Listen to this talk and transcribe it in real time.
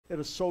it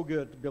is so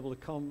good to be able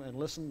to come and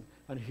listen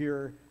and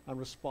hear and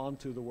respond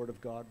to the Word of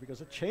God,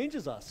 because it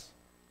changes us.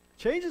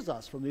 Changes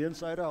us from the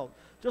inside out.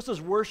 Just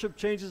as worship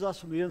changes us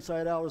from the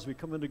inside out as we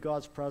come into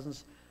God's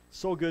presence,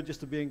 so good just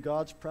to be in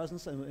God's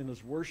presence and in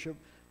His worship,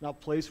 in that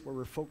place where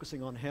we're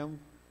focusing on Him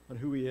and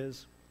who He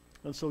is.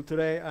 And so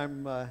today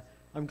I'm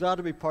glad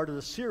to be part of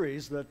the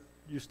series that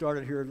you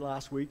started here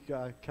last week.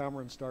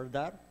 Cameron started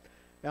that.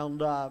 And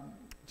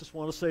just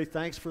want to say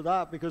thanks for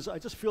that, because I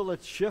just feel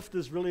that shift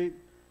is really,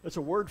 it's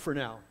a word for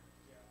now.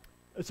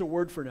 It's a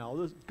word for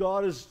now.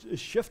 God is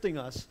shifting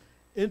us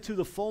into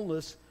the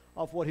fullness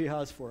of what He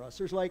has for us.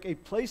 There's like a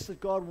place that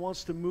God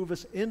wants to move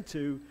us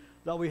into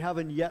that we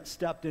haven't yet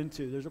stepped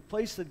into. There's a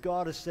place that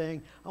God is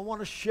saying, I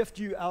want to shift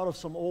you out of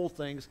some old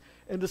things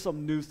into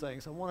some new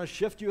things. I want to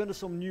shift you into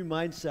some new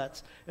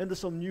mindsets, into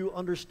some new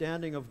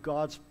understanding of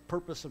God's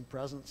purpose and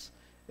presence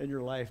in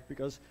your life,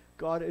 because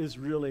God is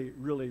really,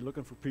 really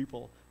looking for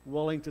people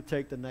willing to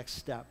take the next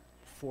step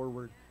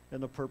forward in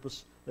the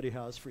purpose that He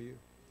has for you.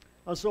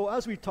 And so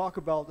as we talk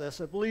about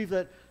this, I believe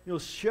that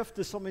shift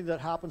is something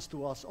that happens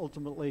to us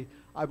ultimately.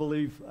 I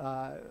believe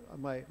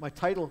my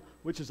title,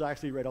 which is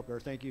actually right up there,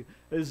 thank you,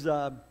 is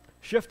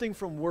Shifting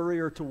from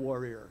Worrier to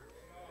Worrier.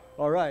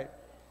 All right.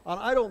 And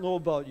I don't know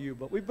about you,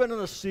 but we've been in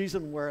a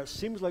season where it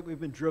seems like we've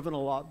been driven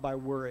a lot by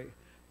worry,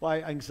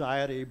 by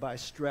anxiety, by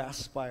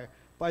stress, by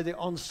the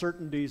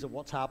uncertainties of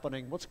what's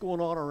happening, what's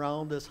going on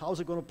around us, how's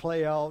it going to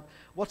play out,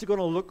 what's it going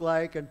to look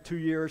like in 2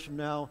 years from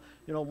now.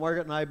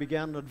 Margaret and I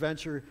began an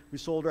adventure. We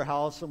sold our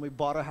house and we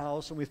bought a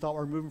house, and we thought we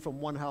were moving from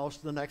one house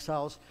to the next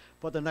house,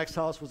 but the next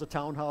house was a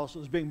townhouse. It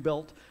was being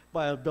built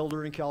by a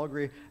builder in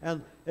Calgary,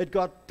 and it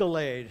got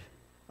delayed,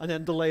 and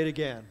then delayed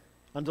again,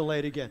 and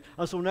delayed again.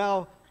 And so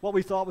now what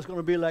we thought was going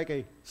to be like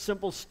a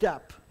simple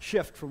step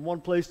shift from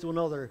one place to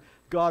another,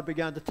 God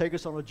began to take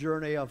us on a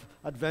journey of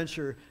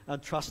adventure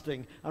and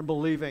trusting and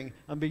believing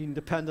and being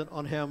dependent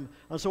on Him.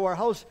 And so our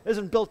house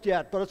isn't built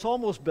yet, but it's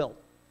almost built.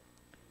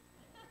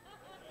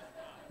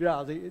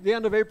 Yeah, the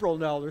end of April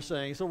now, they're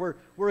saying. So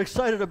we're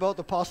excited about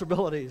the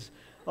possibilities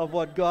of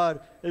what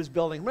God is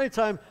building. Many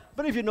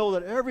of you know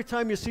that every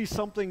time you see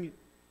something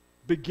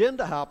begin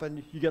to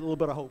happen, you get a little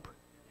bit of hope.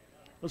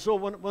 And so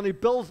when they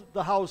build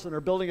the house and they're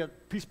building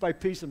it piece by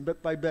piece and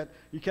bit by bit,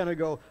 you kind of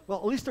go, well,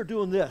 at least they're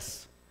doing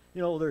this.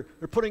 They're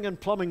putting in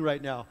plumbing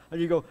right now. And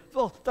you go,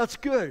 well, that's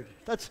good.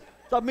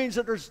 That means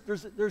that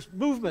there's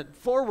movement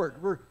forward.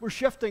 We're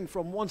shifting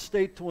from one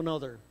state to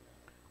another.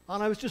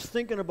 And I was just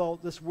thinking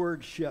about this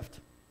word shift,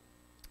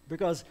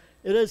 because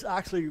it is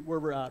actually where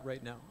we're at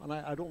right now. And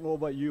I don't know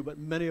about you, but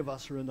many of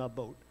us are in that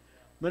boat.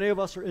 Many of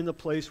us are in the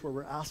place where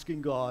we're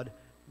asking God,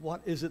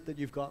 what is it that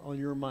you've got on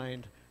your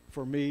mind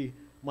for me,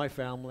 my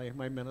family,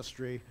 my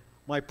ministry,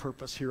 my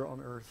purpose here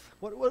on earth?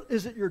 What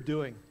is it you're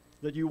doing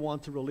that you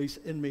want to release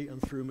in me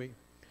and through me?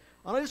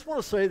 And I just want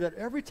to say that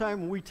every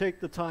time we take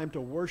the time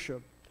to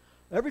worship,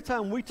 every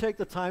time we take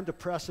the time to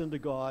press into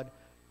God,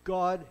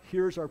 God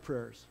hears our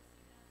prayers.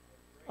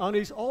 And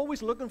He's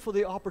always looking for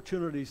the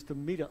opportunities to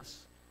meet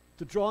us,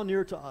 to draw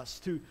near to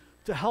us, to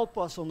help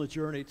us on the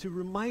journey, to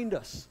remind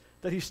us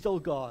that He's still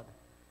God,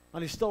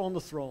 and He's still on the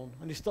throne,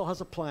 and He still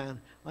has a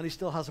plan, and He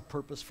still has a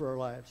purpose for our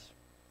lives.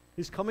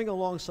 He's coming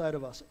alongside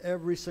of us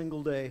every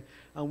single day,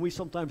 and we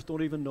sometimes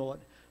don't even know it.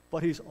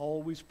 But He's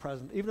always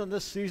present. Even in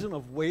this season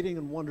of waiting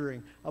and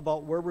wondering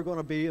about where we're going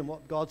to be and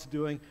what God's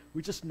doing,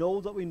 we just know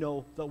that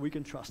we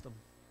can trust Him.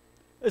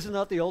 Isn't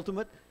that the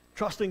ultimate?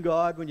 Trusting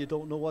God when you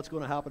don't know what's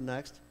going to happen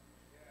next.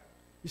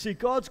 You see,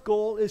 God's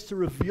goal is to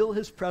reveal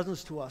His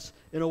presence to us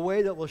in a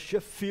way that will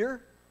shift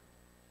fear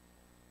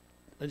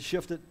and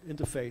shift it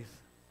into faith.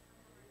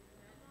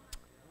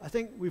 I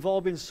think we've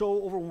all been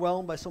so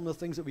overwhelmed by some of the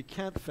things that we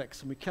can't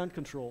fix and we can't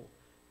control,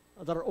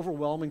 that are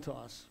overwhelming to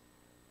us,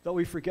 that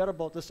we forget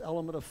about this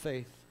element of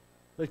faith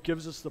that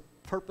gives us the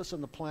purpose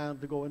and the plan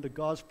to go into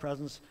God's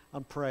presence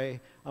and pray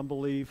and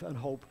believe and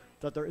hope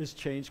that there is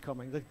change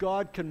coming, that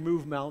God can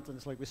move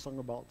mountains like we sung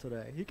about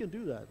today. He can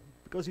do that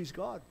because He's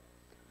God.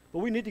 But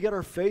we need to get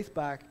our faith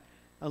back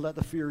and let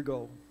the fear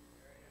go.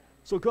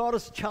 So God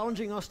is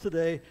challenging us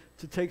today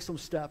to take some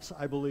steps,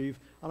 I believe,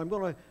 and I'm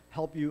going to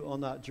help you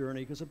on that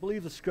journey, because I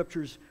believe the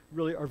Scriptures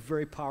really are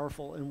very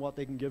powerful in what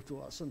they can give to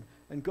us.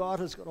 And God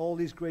has got all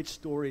these great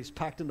stories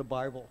packed in the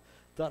Bible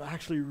that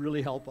actually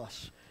really help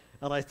us.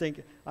 And I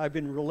think I've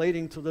been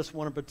relating to this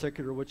one in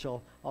particular, which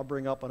I'll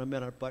bring up in a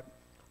minute. But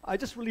I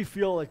just really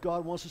feel that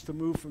God wants us to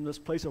move from this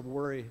place of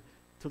worry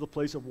to the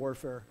place of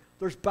warfare.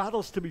 There's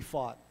battles to be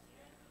fought.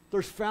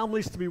 There's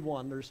families to be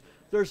won.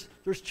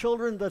 There's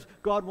children that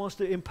God wants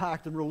to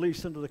impact and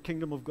release into the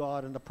kingdom of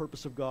God and the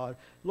purpose of God.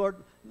 Lord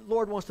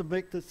wants to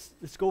make this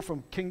go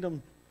from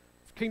kingdom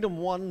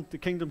 1 to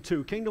kingdom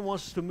 2. Kingdom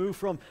wants us to move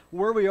from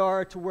where we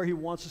are to where He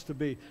wants us to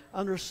be.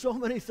 And there's so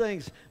many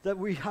things that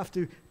we have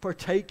to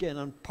partake in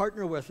and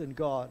partner with in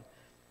God.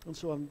 And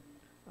so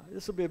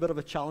this will be a bit of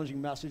a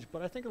challenging message,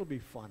 but I think it'll be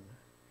fun.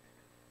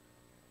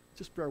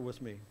 Just bear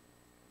with me.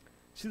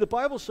 See, the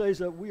Bible says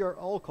that we are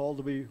all called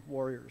to be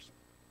warriors.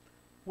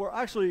 We're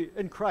actually,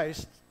 in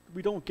Christ,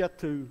 we don't get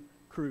to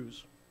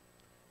cruise.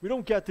 We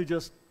don't get to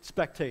just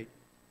spectate.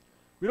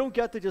 We don't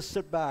get to just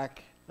sit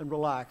back and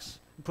relax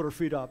and put our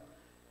feet up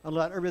and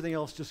let everything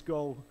else just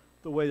go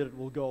the way that it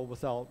will go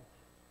without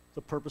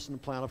the purpose and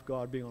the plan of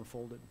God being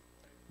unfolded.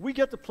 We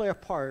get to play a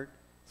part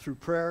through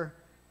prayer,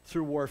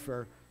 through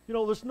warfare. You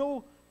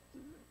know,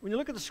 when you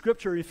look at the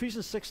scripture,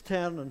 Ephesians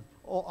 6:10 and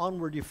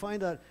onward, you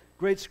find that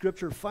great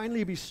scripture,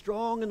 finally be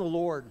strong in the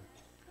Lord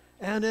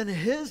and in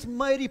his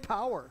mighty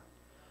power.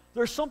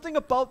 There's something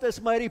about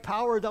this mighty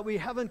power that we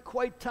haven't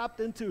quite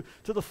tapped into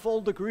to the full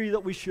degree that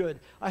we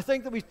should. I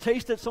think that we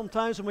taste it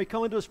sometimes when we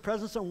come into his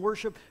presence and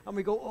worship and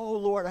we go, oh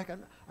Lord, I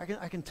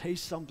can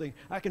taste something.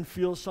 I can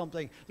feel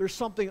something. There's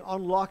something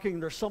unlocking.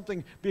 There's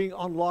something being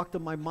unlocked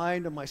in my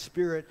mind and my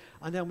spirit.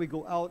 And then we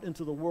go out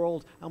into the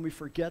world and we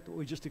forget what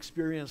we just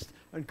experienced.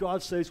 And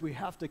God says we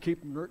have to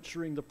keep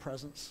nurturing the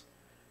presence,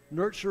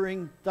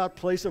 nurturing that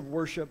place of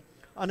worship.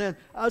 And then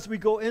as we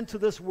go into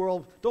this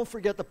world, don't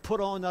forget to put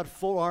on that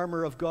full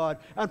armor of God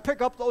and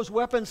pick up those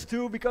weapons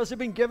too, because they've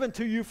been given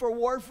to you for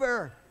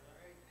warfare.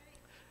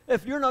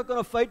 If you're not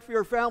going to fight for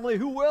your family,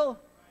 who will?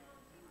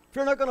 If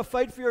you're not going to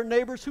fight for your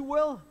neighbors, who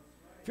will?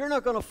 If you're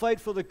not going to fight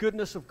for the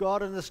goodness of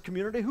God in this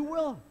community, who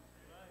will?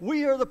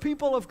 We are the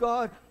people of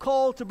God,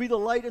 called to be the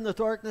light in the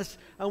darkness,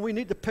 and we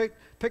need to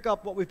pick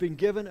up what we've been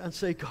given and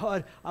say,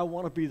 God, I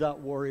want to be that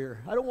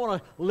warrior. I don't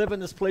want to live in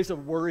this place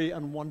of worry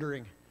and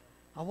wondering.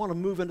 I want to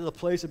move into the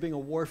place of being a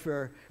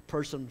warfare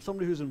person,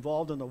 somebody who's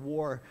involved in the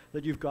war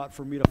that you've got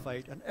for me to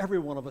fight, and every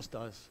one of us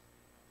does.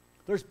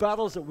 There's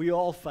battles that we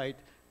all fight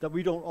that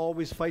we don't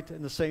always fight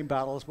in the same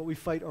battles, but we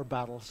fight our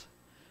battles.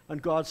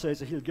 And God says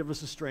that he'll give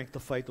us the strength to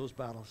fight those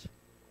battles.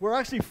 We're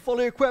actually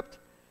fully equipped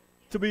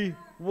to be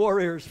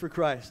warriors for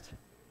Christ.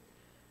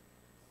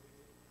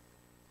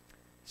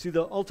 See,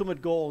 the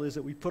ultimate goal is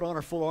that we put on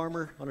our full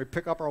armor and we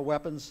pick up our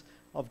weapons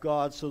of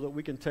God so that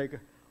we can take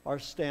our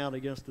stand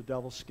against the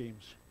devil's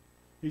schemes.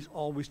 He's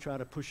always trying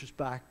to push us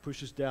back,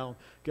 push us down,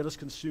 get us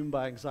consumed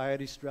by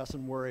anxiety, stress,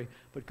 and worry.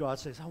 But God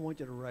says, I want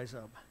you to rise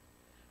up.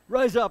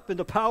 Rise up in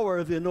the power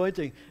of the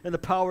anointing and the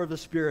power of the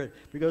Spirit,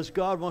 because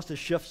God wants to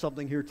shift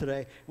something here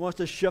today. He wants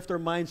to shift our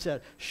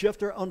mindset,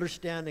 shift our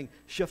understanding,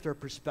 shift our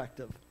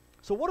perspective.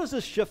 So what is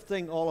this shift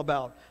thing all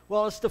about?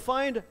 Well, it's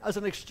defined as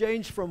an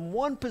exchange from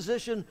one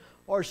position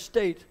or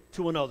state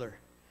to another,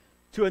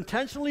 to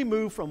intentionally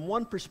move from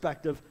one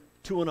perspective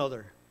to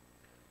another.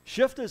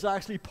 Shift is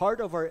actually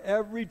part of our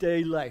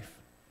everyday life.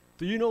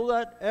 Do you know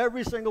that?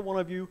 Every single one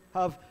of you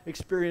have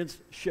experienced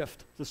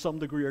shift to some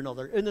degree or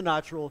another in the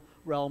natural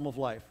realm of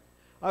life.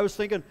 I was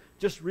thinking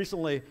just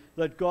recently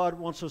that God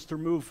wants us to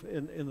move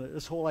in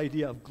this whole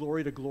idea of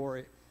glory to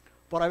glory.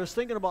 But I was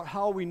thinking about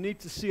how we need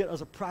to see it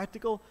as a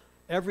practical,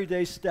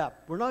 everyday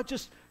step. We're not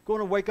just going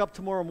to wake up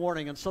tomorrow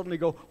morning and suddenly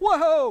go,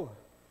 whoa,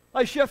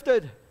 I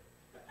shifted.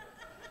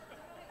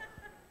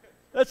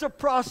 It's a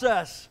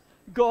process.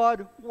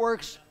 God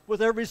works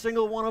with every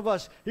single one of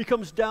us. He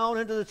comes down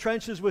into the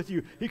trenches with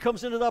you. He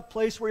comes into that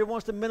place where he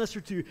wants to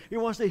minister to you. He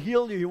wants to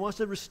heal you. He wants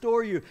to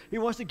restore you. He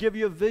wants to give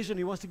you a vision.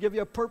 He wants to give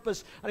you a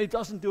purpose. And he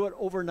doesn't do it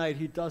overnight.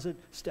 He does it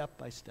step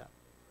by step,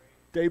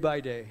 day by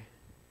day.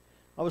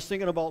 I was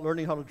thinking about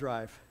learning how to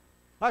drive.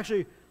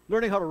 Actually,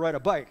 learning how to ride a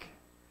bike.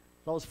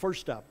 That was the first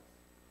step.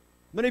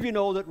 Many of you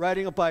know that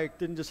riding a bike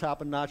didn't just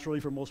happen naturally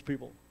for most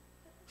people.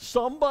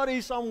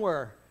 Somebody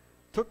somewhere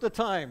took the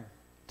time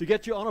to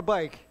get you on a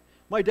bike.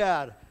 My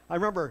dad, I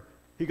remember,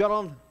 I got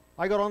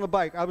on the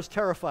bike. I was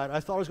terrified.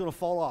 I thought I was going to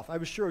fall off. I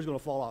was sure I was going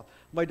to fall off.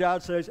 My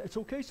dad says, it's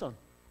okay, son.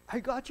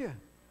 I got you.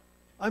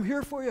 I'm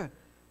here for you.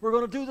 We're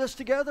going to do this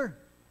together.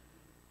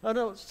 I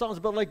know it sounds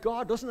a bit like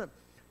God, doesn't it?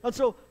 And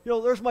so,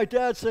 there's my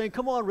dad saying,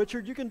 come on,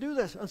 Richard, you can do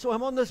this. And so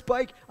I'm on this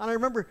bike, and I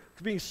remember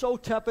being so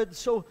tepid,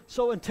 so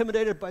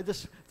intimidated by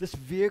this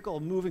vehicle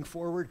moving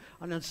forward.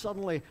 And then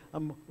suddenly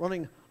I'm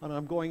running, and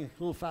I'm going a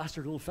little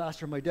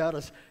faster. My dad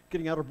is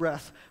getting out of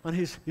breath, and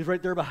he's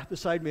right there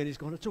beside me, and he's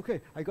going, it's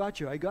okay, I got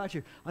you.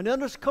 And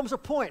then there comes a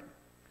point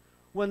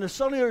when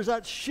suddenly there's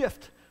that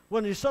shift,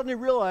 when you suddenly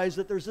realize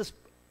that there's this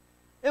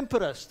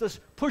impetus,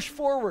 this push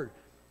forward.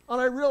 And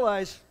I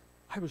realized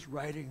I was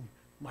riding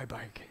my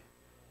bike.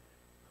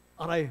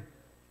 And I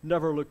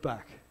never looked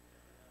back.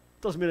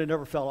 Doesn't mean I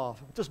never fell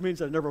off. It just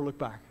means I never looked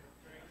back.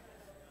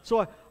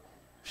 So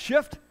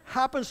shift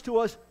happens to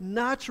us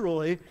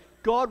naturally.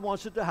 God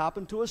wants it to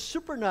happen to us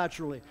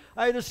supernaturally.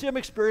 I had the same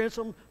experience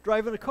on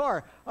driving a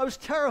car. I was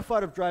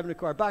terrified of driving a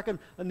car. Back in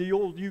the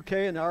old UK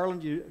and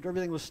Ireland,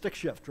 everything was stick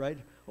shift, right?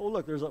 Oh,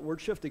 look, there's that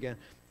word shift again.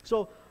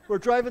 So we're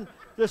driving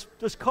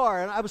this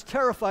car, and I was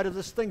terrified of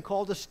this thing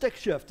called a stick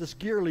shift, this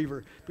gear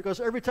lever,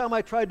 because every time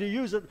I tried to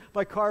use it,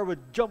 my car would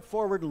jump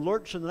forward and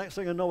lurch, and the next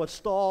thing I know, it'd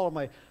stall.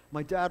 And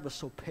my dad was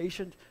so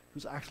patient.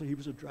 He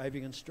was a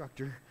driving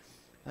instructor,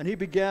 and he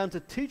began to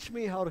teach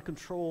me how to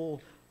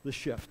control the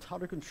shift, how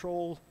to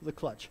control the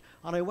clutch.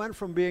 And I went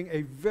from being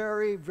a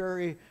very,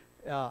 very,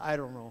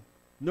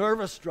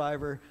 nervous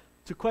driver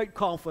to quite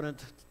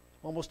confident,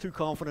 almost too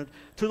confident,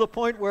 to the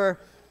point where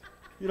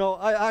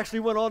I actually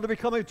went on to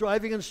become a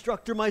driving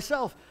instructor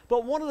myself.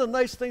 But one of the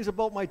nice things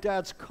about my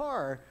dad's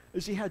car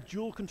is he had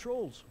dual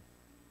controls.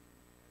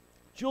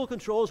 Dual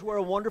controls were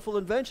a wonderful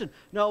invention.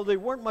 Now, they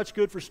weren't much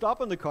good for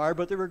stopping the car,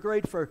 but they were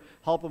great for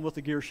helping with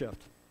the gear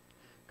shift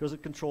because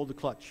it controlled the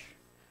clutch.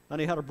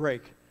 And he had a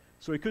brake,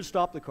 so he could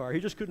stop the car. He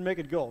just couldn't make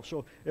it go.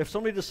 So if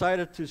somebody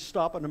decided to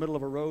stop in the middle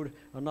of a road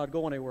and not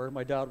go anywhere,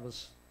 my dad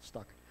was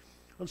stuck.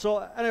 And so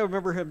and I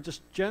remember him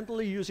just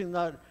gently using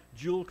that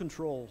dual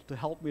control to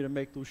help me to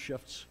make those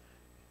shifts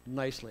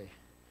nicely.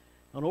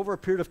 And over a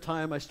period of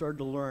time, I started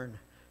to learn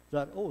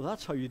that, oh,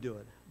 that's how you do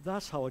it.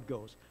 That's how it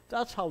goes.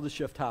 That's how the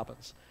shift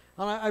happens.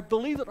 And I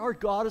believe that our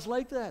God is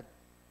like that.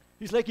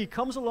 He's like he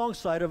comes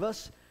alongside of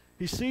us.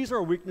 He sees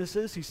our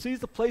weaknesses. He sees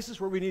the places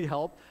where we need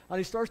help. And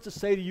he starts to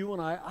say to you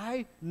and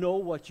I know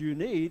what you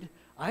need.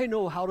 I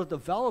know how to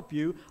develop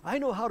you. I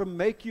know how to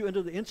make you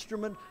into the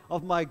instrument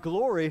of my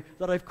glory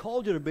that I've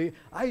called you to be.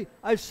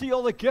 I see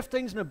all the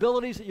giftings and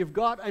abilities that you've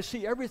got. I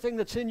see everything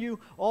that's in you,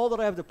 all that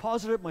I have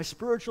deposited, my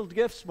spiritual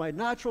gifts, my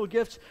natural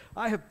gifts.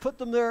 I have put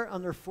them there,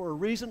 and they're for a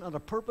reason and a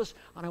purpose,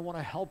 and I want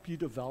to help you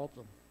develop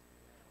them.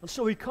 And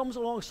so he comes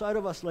alongside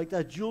of us like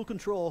that dual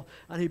control,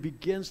 and he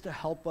begins to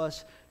help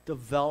us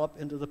develop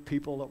into the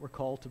people that we're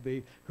called to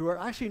be, who are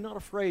actually not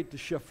afraid to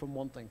shift from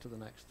one thing to the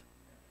next.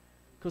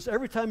 Because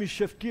every time you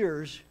shift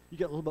gears, you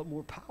get a little bit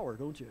more power,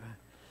 don't you?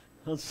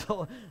 And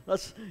so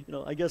that's,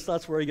 I guess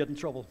that's where you get in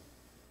trouble.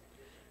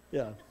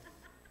 Yeah.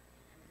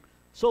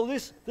 So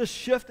this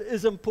shift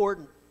is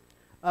important.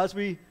 As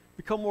we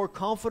become more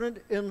confident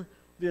in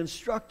the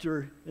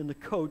instructor, in the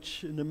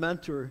coach, in the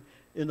mentor,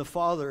 in the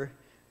father,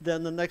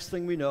 then the next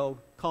thing we know,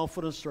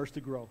 confidence starts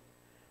to grow.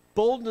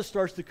 Boldness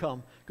starts to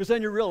come. Because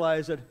then you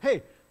realize that,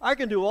 hey, I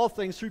can do all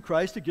things through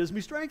Christ who gives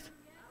me strength.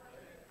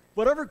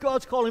 Whatever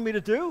God's calling me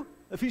to do,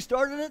 if he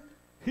started it,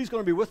 he's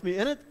going to be with me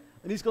in it,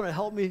 and he's going to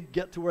help me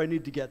get to where I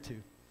need to get to.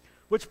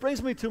 Which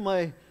brings me to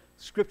my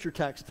scripture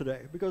text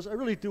today, because I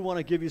really do want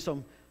to give you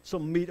some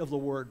meat of the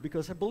word,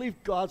 because I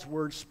believe God's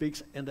word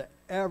speaks into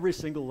every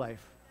single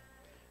life.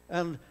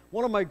 And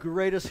one of my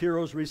greatest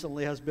heroes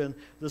recently has been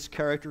this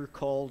character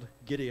called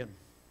Gideon.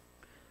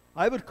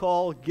 I would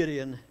call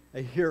Gideon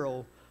a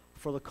hero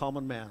for the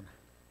common man.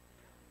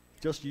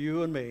 Just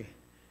you and me.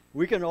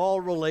 We can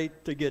all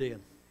relate to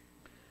Gideon.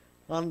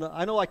 And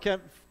I know I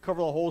can't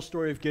cover the whole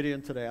story of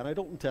Gideon today, and I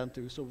don't intend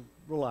to, so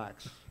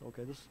relax.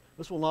 Okay,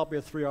 this will not be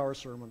a 3-hour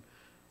sermon.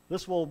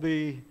 This will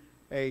be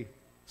a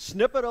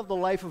snippet of the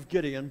life of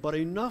Gideon, but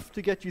enough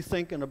to get you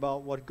thinking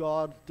about what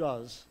God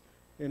does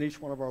in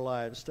each one of our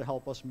lives to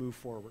help us move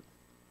forward.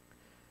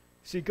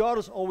 See, God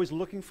is always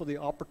looking for the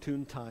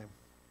opportune time.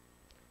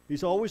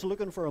 He's always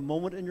looking for a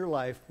moment in your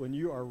life when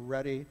you are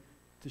ready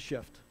to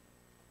shift.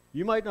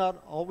 You might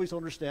not always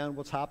understand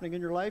what's happening in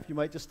your life. You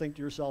might just think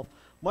to yourself,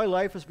 my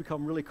life has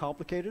become really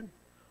complicated,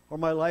 or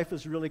my life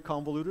is really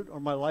convoluted, or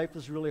my life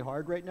is really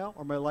hard right now,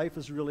 or my life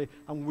is really,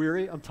 I'm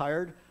weary, I'm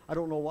tired, I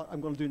don't know what I'm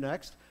going to do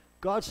next.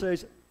 God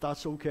says,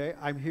 that's okay,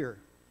 I'm here.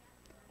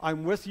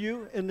 I'm with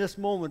you in this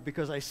moment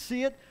because I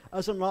see it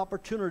as an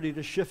opportunity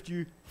to shift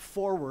you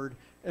forward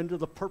into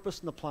the purpose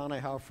and the plan I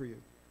have for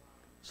you.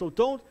 So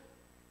don't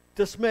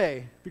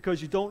dismay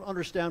because you don't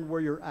understand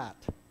where you're at.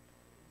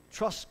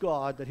 Trust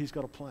God that he's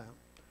got a plan.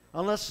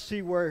 And let's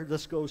see where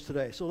this goes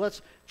today. So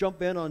let's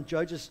jump in on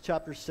Judges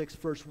chapter 6,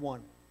 verse 1.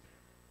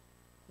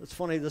 It's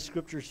funny, the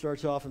scripture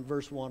starts off in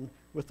verse 1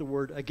 with the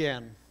word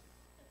again,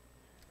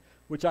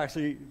 which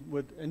actually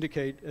would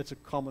indicate it's a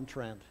common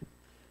trend.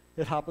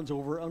 It happens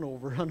over and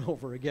over and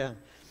over again.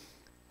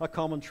 A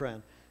common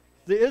trend.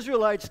 The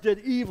Israelites did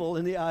evil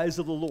in the eyes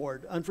of the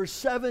Lord, and for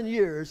 7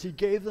 years he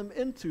gave them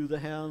into the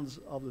hands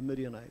of the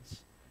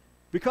Midianites.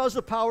 Because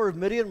the power of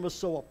Midian was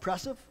so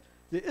oppressive,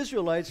 the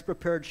Israelites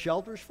prepared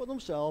shelters for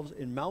themselves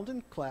in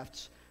mountain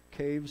clefts,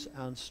 caves,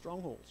 and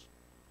strongholds.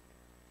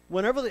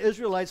 Whenever the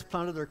Israelites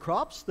planted their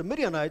crops, the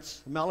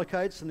Midianites,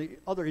 Amalekites, and the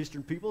other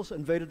eastern peoples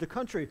invaded the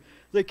country.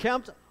 They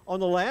camped on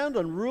the land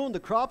and ruined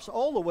the crops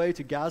all the way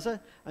to Gaza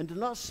and did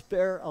not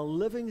spare a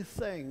living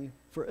thing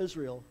for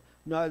Israel,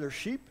 neither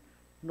sheep,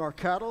 nor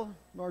cattle,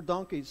 nor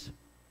donkeys.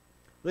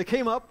 They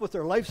came up with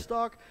their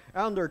livestock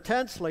and their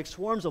tents like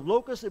swarms of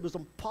locusts. It was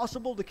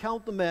impossible to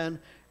count the men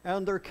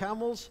and their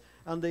camels,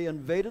 and they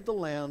invaded the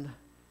land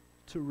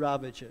to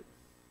ravage it.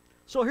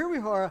 So here we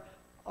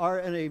are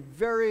in a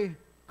very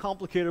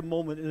complicated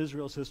moment in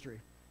Israel's history.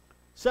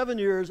 7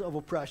 years of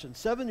oppression,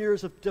 7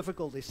 years of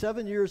difficulty,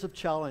 7 years of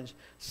challenge,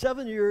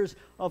 7 years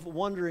of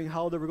wondering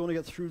how they were going to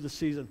get through the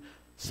season,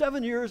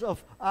 7 years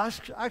of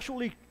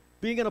actually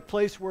being in a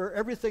place where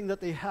everything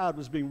that they had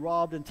was being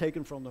robbed and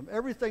taken from them.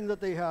 Everything that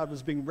they had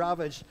was being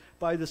ravaged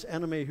by this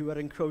enemy who had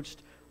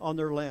encroached on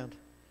their land.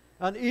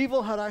 And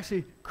evil had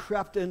actually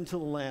crept into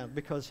the land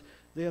because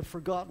they had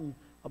forgotten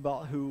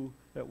about who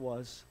it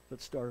was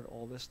that started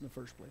all this in the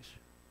first place.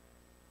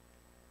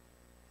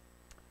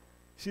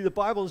 See, the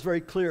Bible is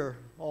very clear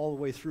all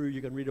the way through.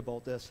 You can read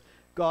about this.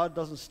 God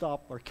doesn't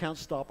stop or can't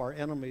stop our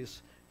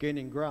enemies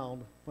gaining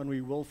ground when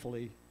we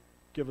willfully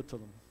give it to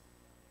them.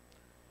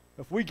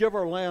 If we give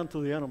our land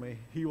to the enemy,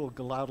 he will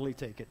gladly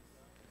take it.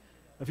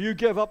 If you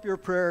give up your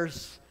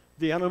prayers,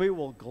 the enemy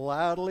will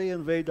gladly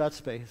invade that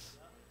space.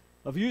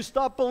 If you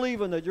stop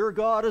believing that your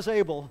God is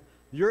able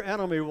your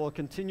enemy will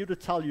continue to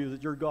tell you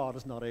that your God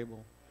is not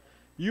able.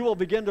 You will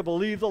begin to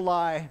believe the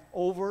lie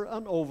over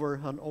and over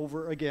and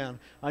over again.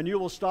 And you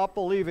will stop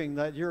believing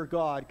that your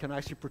God can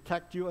actually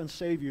protect you and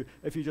save you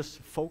if you just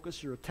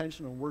focus your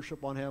attention and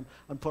worship on him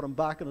and put him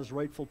back in his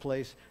rightful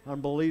place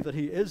and believe that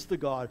he is the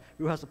God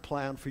who has a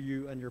plan for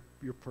you and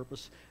your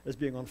purpose is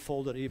being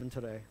unfolded even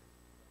today.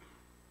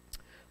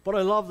 But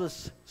I love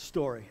this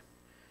story.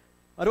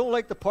 I don't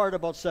like the part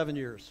about 7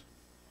 years.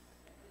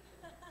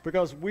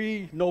 Because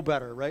we know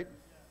better, right?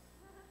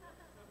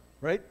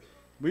 Right?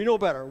 We know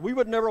better. We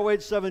would never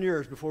wait 7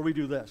 years before we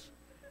do this.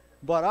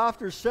 But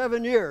after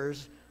 7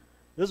 years,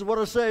 this is what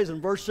it says in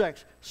verse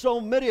 6. So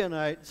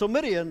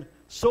Midian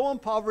so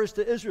impoverished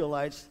the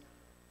Israelites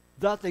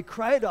that they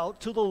cried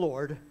out to the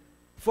Lord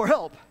for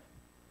help.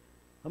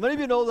 How many of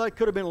you know that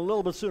could have been a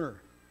little bit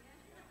sooner?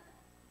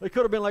 It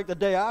could have been like the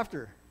day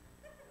after.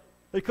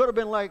 It could have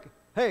been like,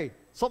 hey,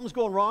 something's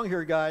going wrong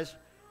here, guys.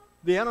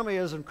 The enemy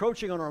is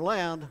encroaching on our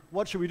land.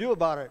 What should we do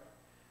about it?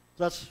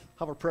 Let's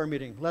have a prayer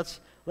meeting. Let's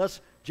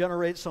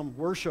generate some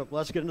worship.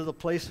 Let's get into the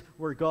place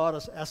where God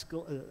is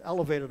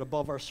elevated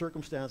above our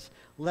circumstance.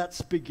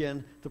 Let's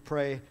begin to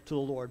pray to the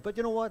Lord. But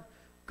you know what?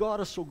 God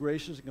is so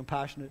gracious and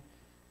compassionate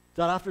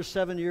that after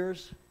 7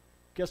 years,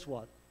 guess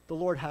what? The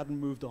Lord hadn't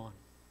moved on.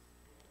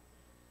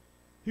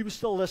 He was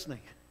still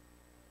listening,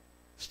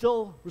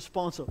 still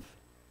responsive,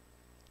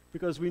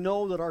 because we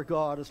know that our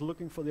God is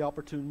looking for the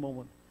opportune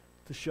moment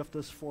to shift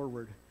us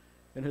forward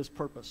in his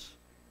purpose.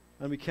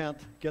 And we can't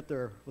get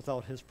there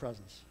without his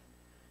presence.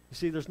 You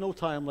see, there's no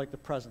time like the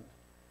present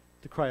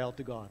to cry out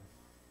to God.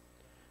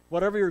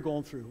 Whatever you're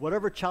going through,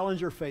 whatever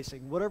challenge you're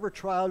facing, whatever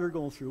trial you're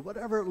going through,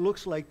 whatever it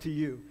looks like to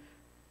you,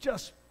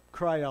 just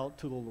cry out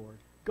to the Lord.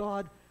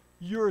 God,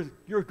 you're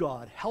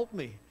God. Help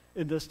me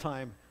in this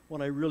time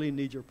when I really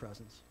need your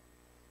presence.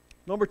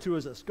 Number 2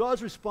 is this.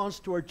 God's response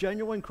to our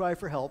genuine cry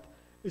for help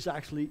is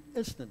actually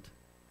instant.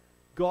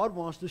 God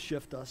wants to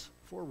shift us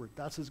forward.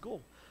 That's his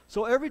goal.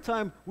 So every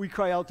time we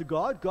cry out to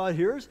God, God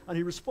hears and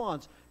he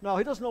responds. Now,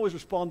 he doesn't always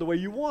respond the way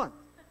you want,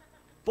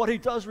 but he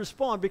does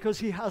respond because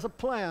he has a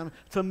plan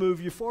to move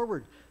you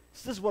forward.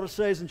 This is what it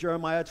says in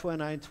Jeremiah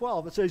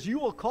 29:12. It says, you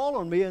will call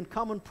on me and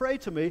come and pray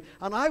to me,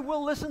 and I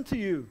will listen to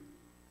you.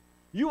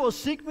 You will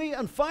seek me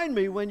and find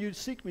me when you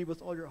seek me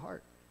with all your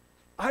heart.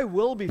 I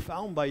will be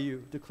found by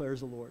you, declares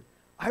the Lord.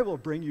 I will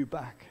bring you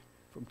back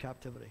from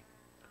captivity.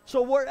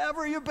 So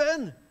wherever you've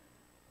been,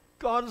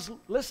 God is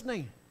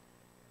listening,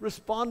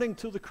 responding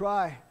to the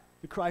cry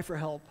for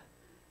help.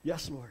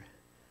 Yes, Lord.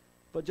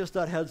 But just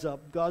that heads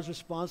up, God's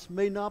response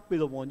may not be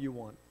the one you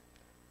want,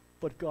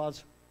 but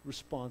God's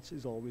response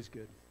is always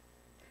good.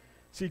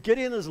 See,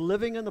 Gideon is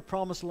living in the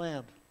promised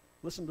land.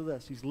 Listen to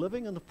this. He's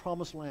living in the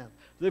promised land.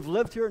 They've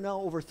lived here now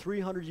over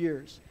 300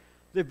 years.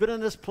 They've been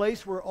in this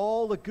place where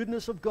all the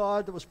goodness of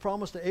God that was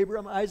promised to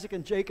Abraham, Isaac,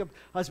 and Jacob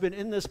has been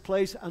in this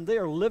place, and they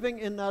are living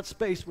in that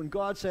space when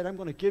God said, I'm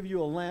going to give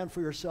you a land for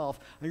yourself,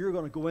 and you're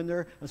going to go in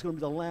there, and it's going to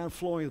be the land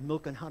flowing with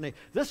milk and honey.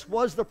 This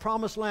was the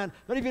promised land.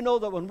 Many of you know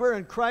that when we're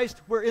in Christ,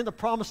 we're in the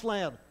promised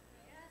land.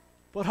 Yes.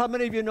 But how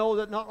many of you know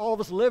that not all of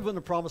us live in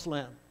the promised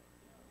land?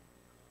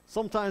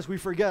 Sometimes we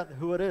forget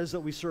who it is that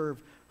we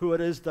serve, who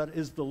it is that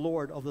is the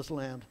Lord of this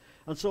land.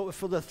 And so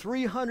for the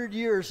 300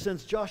 years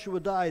since Joshua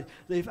died,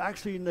 they've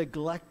actually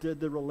neglected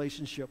the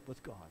relationship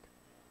with God.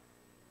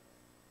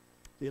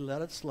 They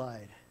let it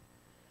slide.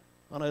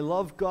 And I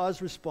love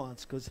God's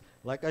response because,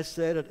 like I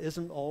said, it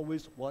isn't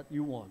always what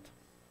you want.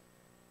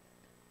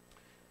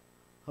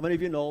 How many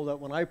of you know that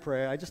when I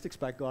pray, I just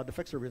expect God to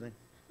fix everything?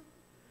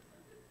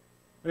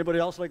 Anybody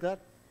else like that?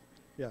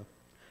 Yeah.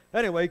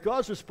 Anyway,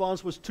 God's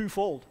response was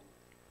twofold.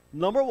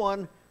 Number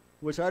one,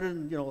 which I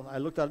didn't, I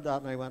looked at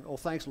that and I went, oh,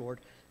 thanks, Lord.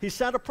 He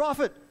sent a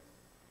prophet.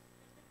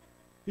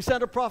 He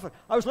sent a prophet.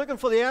 I was looking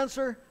for the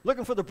answer,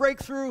 looking for the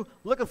breakthrough,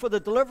 looking for the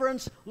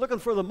deliverance, looking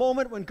for the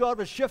moment when God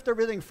would shift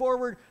everything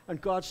forward, and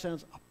God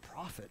sends a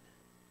prophet.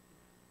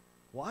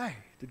 Why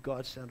did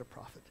God send a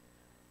prophet?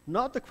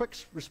 Not the quick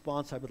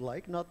response I would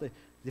like, not the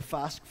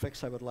fast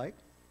fix I would like,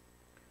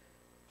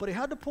 but he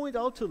had to point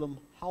out to them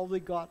how they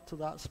got to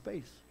that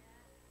space.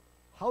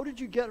 How did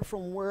you get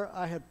from where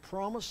I had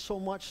promised so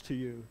much to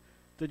you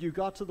that you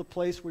got to the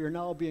place where you're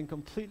now being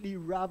completely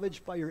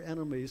ravaged by your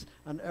enemies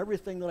and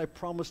everything that I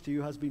promised to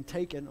you has been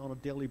taken on a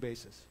daily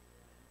basis?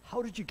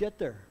 How did you get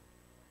there?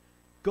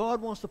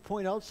 God wants to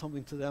point out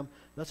something to them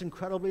that's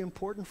incredibly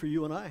important for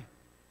you and I.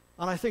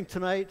 And I think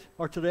tonight,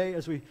 or today,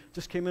 as we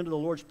just came into the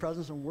Lord's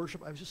presence and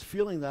worship, I was just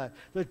feeling that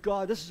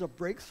God, this is a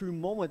breakthrough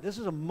moment. This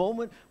is a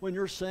moment when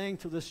you're saying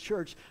to this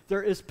church,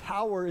 there is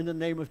power in the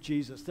name of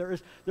Jesus. There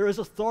is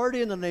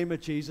authority in the name of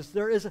Jesus.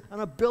 There is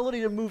an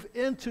ability to move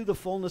into the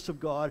fullness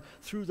of God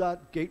through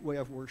that gateway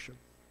of worship.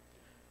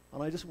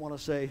 And I just want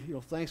to say,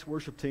 thanks,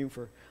 worship team,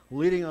 for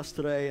leading us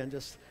today and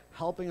just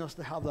helping us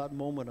to have that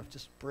moment of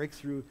just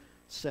breakthrough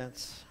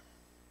sense.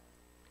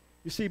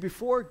 You see,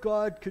 before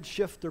God could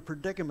shift their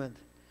predicament,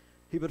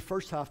 he would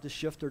first have to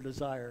shift their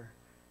desire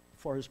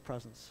for his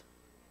presence.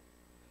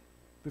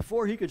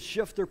 Before he could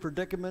shift their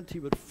predicament, he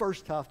would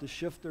first have to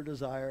shift their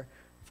desire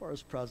for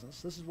his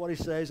presence. This is what he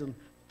says in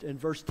in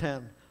verse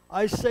 10,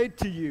 I say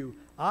to you,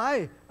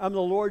 I am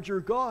the Lord your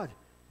God.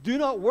 Do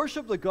not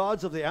worship the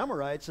gods of the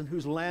Amorites in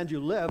whose land you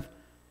live,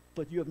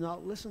 but you have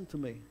not listened to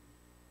me.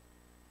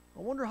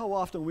 I wonder how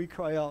often we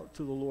cry out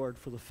to the Lord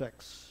for the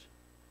fix.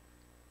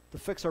 To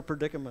fix our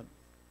predicament,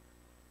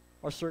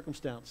 our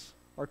circumstance,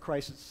 our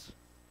crisis.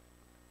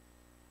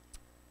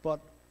 But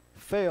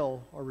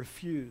fail or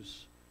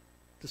refuse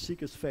to seek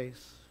his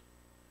face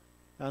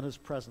and his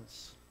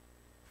presence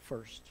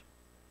first.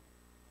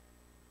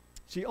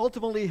 See,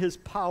 ultimately his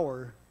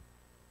power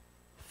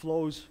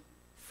flows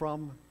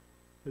from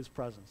his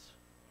presence.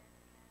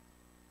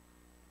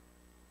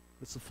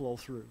 It's the flow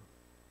through.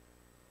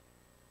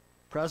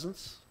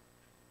 Presence,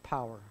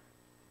 power.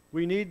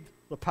 We need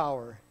the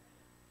power.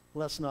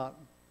 Let's not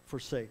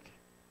forsake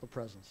the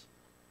presence.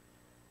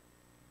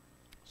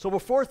 So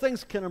before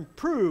things can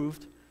improve,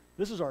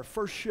 this is our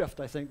first shift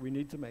I think we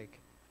need to make.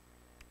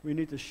 We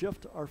need to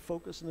shift our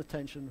focus and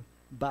attention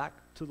back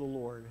to the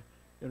Lord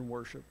in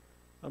worship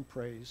and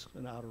praise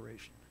and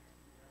adoration.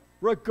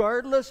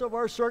 Regardless of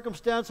our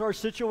circumstance, our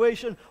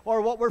situation,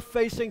 or what we're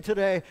facing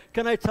today,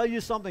 can I tell you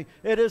something?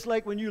 It is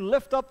like when you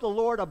lift up the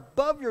Lord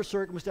above your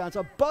circumstance,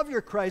 above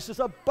your crisis,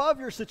 above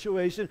your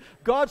situation,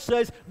 God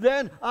says,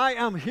 then I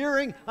am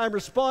hearing, I'm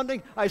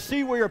responding, I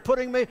see where you're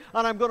putting me,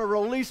 and I'm going to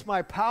release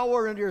my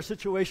power into your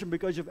situation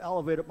because you've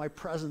elevated my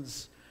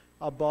presence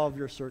above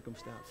your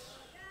circumstance.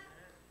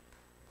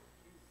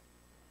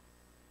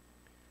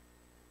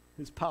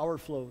 His power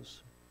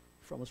flows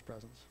from his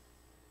presence.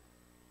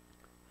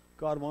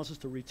 God wants us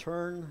to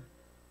return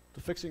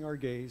to fixing our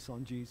gaze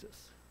on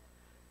Jesus,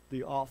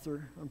 the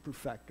author and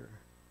perfecter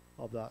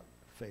of that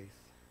faith.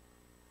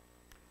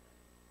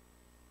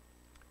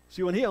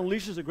 See, when he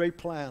unleashes a great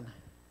plan,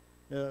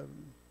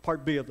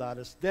 part B of that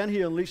is, then he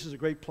unleashes a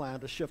great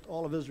plan to shift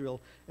all of Israel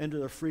into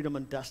their freedom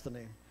and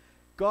destiny.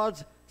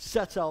 God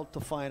sets out to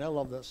find, I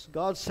love this,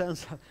 God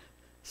sets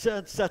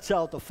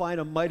out to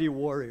find a mighty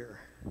warrior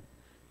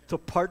to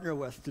partner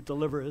with to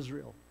deliver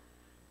Israel.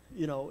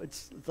 You know,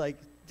 it's like,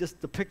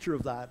 just the picture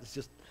of that is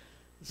just,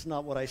 it's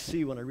not what I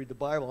see when I read the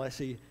Bible. I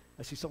see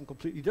something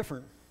completely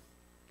different.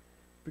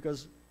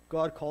 Because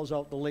God calls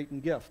out the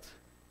latent gift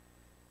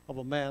of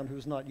a man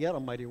who's not yet a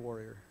mighty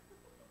warrior.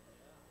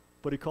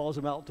 But he calls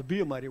him out to be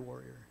a mighty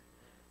warrior.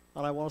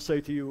 And I want to say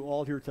to you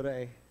all here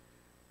today,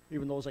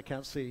 even those I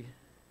can't see,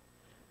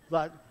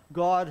 that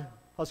God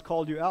has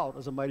called you out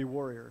as a mighty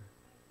warrior.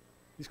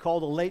 He's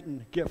called a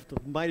latent gift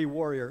of mighty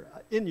warrior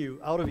in you,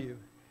 out of you.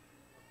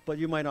 But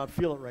you might not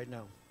feel it right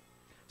now.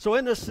 So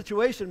in this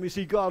situation, we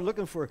see God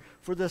looking for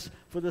this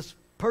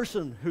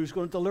person who's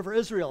going to deliver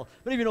Israel.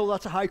 But even though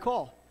that's a high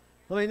call.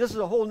 I mean, this is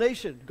a whole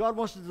nation. God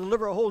wants to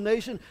deliver a whole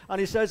nation, and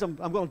he says, I'm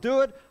going to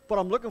do it, but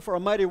I'm looking for a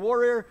mighty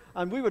warrior.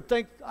 And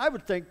I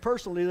would think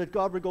personally that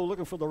God would go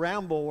looking for the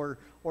Rambo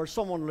or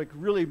someone like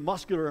really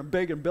muscular and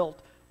big and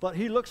built. But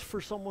he looks for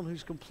someone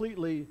who's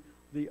completely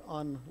the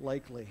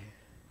unlikely.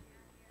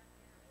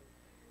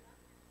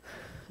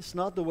 It's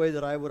not the way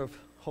that I would have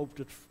hoped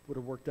it would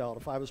have worked out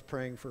if I was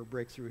praying for a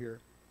breakthrough here.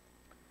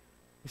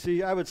 You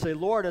see, I would say,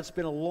 Lord, it's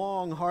been a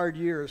long, hard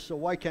year, so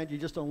why can't you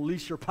just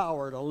unleash your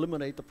power to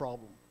eliminate the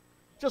problem?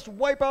 Just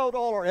wipe out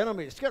all our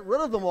enemies. Get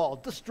rid of them all.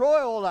 Destroy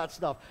all that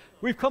stuff.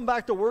 We've come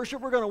back to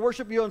worship. We're going to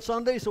worship you on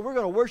Sunday, so we're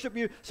going to worship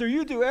you. So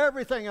you do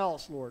everything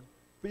else, Lord.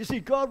 But you see,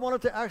 God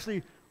wanted to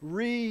actually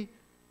re-establish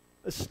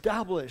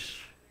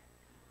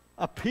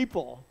a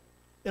people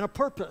in a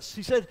purpose.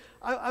 He said,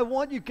 I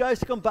want you guys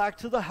to come back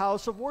to the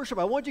house of worship.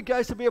 I want you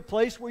guys to be a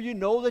place where you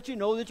know that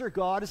your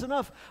God is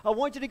enough. I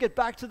want you to get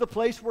back to the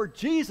place where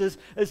Jesus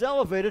is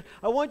elevated.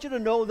 I want you to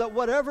know that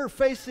whatever you're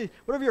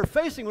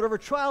facing, whatever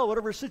trial,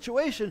 whatever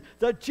situation,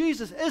 that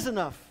Jesus is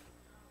enough.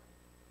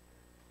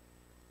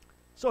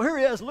 So here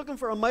he is, looking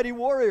for a mighty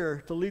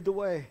warrior to lead the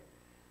way.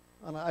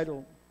 And I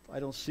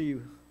don't see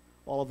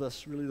all of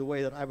this really the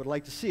way that I would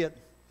like to see it.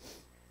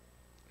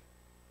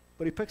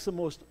 But he picks the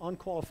most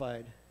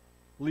unqualified,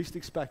 least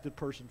expected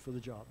person for the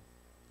job.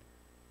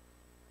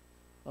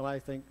 And I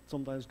think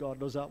sometimes God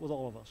does that with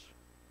all of us.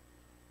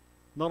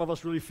 None of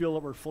us really feel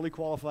that we're fully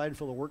qualified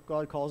for the work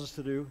God calls us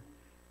to do,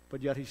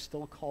 but yet he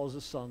still calls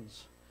us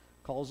sons,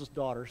 calls us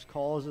daughters,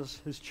 calls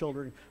us his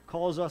children,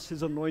 calls us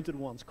his anointed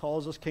ones,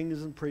 calls us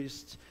kings and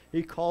priests.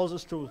 He calls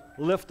us to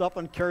lift up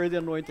and carry the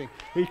anointing.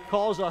 He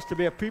calls us to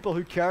be a people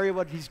who carry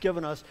what he's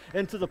given us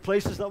into the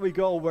places that we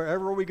go,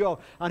 wherever we go.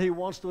 And he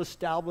wants to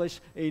establish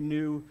a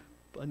new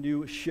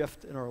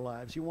shift in our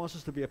lives. He wants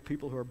us to be a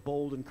people who are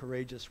bold and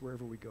courageous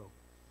wherever we go.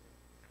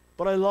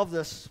 But I love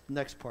this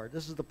next part.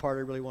 This is the part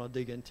I really want to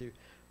dig into.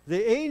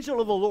 The angel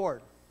of the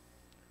Lord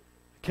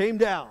came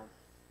down,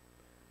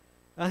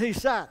 and he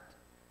sat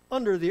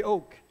under the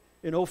oak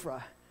in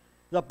Ophrah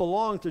that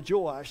belonged to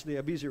Joash the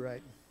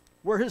Abiezrite,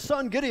 where his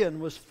son Gideon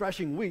was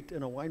threshing wheat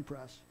in a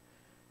winepress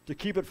to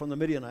keep it from the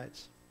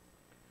Midianites.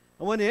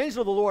 And when the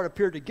angel of the Lord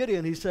appeared to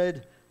Gideon, he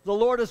said, "The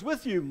Lord is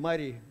with you,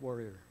 mighty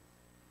warrior."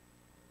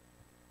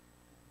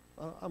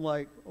 I'm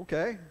like,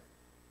 okay,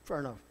 fair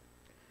enough.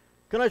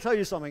 Can I tell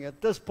you something?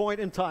 At this point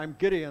in time,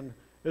 Gideon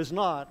is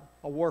not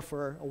a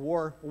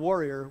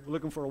warrior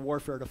looking for a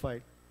warfare to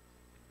fight.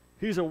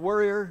 He's a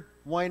worrier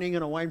whining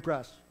in a wine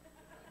press.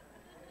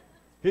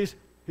 He's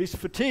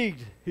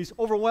fatigued. He's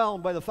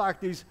overwhelmed by the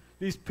fact these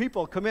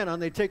people come in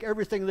and they take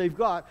everything they've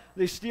got.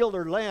 They steal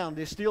their land.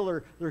 They steal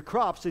their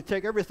crops. They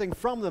take everything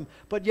from them.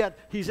 But yet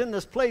he's in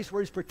this place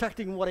where he's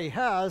protecting what he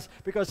has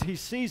because he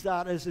sees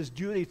that as his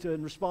duty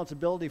and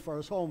responsibility for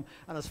his home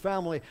and his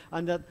family.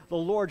 And that the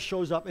Lord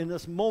shows up in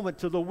this moment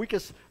to the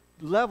weakest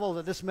level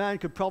that this man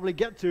could probably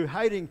get to,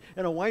 hiding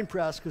in a wine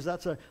press, because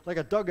that's like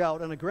a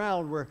dugout in the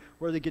ground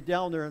where they get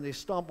down there and they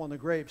stomp on the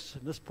grapes.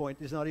 At this point,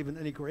 there's not even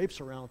any grapes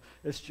around.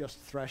 It's just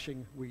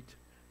threshing wheat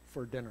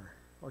for dinner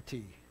or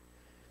tea.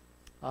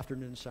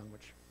 Afternoon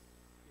sandwich.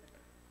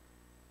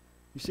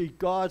 You see,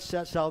 God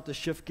sets out to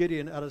shift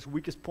Gideon at his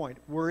weakest point,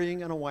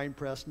 worrying in a wine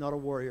press, not a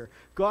warrior.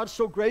 God's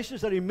so gracious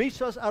that he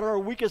meets us at our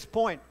weakest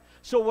point.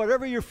 So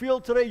whatever you feel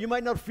today, you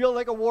might not feel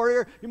like a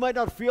warrior. You might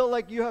not feel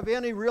like you have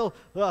any real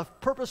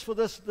purpose for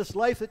this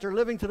life that you're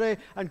living today.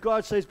 And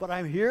God says, but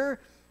I'm here.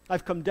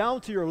 I've come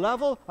down to your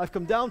level. I've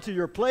come down to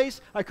your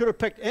place. I could have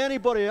picked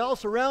anybody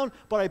else around,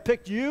 but I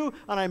picked you,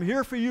 and I'm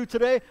here for you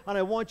today. And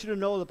I want you to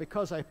know that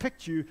because I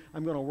picked you,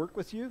 I'm going to work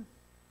with you.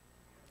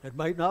 It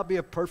might not be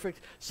a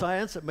perfect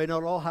science. It may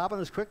not all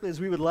happen as quickly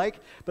as we would like,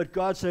 but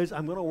God says,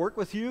 I'm going to work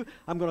with you.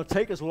 I'm going to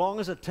take as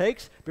long as it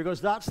takes, because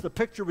that's the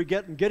picture we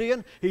get in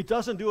Gideon. He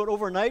doesn't do it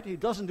overnight. He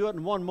doesn't do it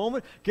in one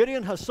moment.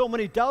 Gideon has so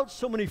many doubts,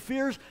 so many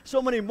fears,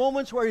 so many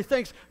moments where he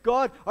thinks,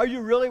 God, are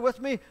you really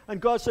with me?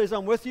 And God says,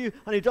 I'm with you.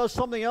 And he does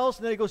something else,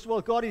 and then he goes, well,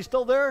 God, he's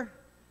still there?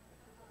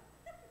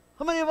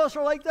 How many of us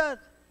are like that?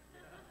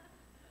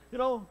 You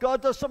know,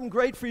 God does something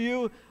great for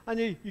you, and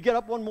you get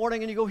up one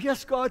morning and you go,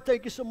 yes, God,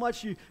 thank you so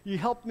much. You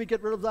helped me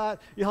get rid of that.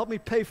 You helped me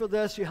pay for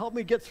this. You helped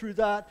me get through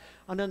that.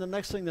 And then the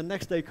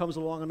next day comes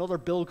along, another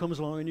bill comes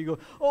along, and you go,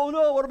 oh,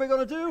 no, what am I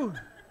going to do?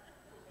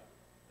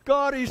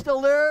 God, are you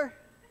still there?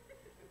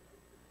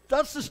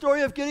 That's the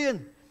story of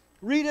Gideon.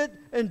 Read it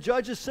in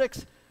Judges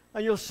 6,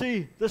 and you'll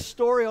see this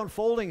story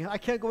unfolding. I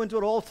can't go into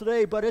it all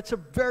today, but it's a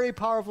very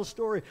powerful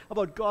story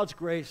about God's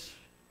grace,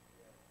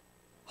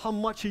 how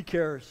much he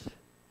cares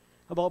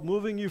about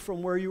moving you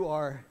from where you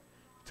are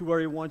to where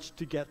he wants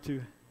to get to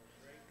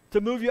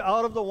move you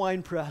out of the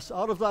wine press,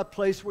 out of that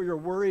place where you're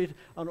worried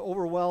and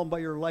overwhelmed by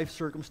your life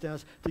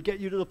circumstance, to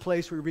get you to the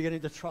place where you're beginning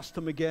to trust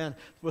him again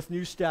with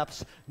new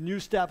steps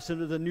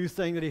into the new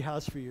thing that he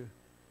has for you.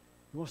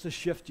 He wants to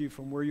shift you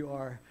from where you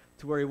are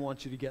to where he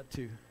wants you to get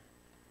to.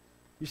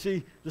 You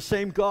see, the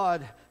same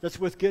God that's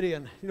with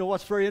Gideon. You know,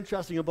 what's very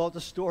interesting about the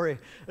story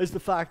is the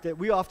fact that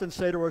we often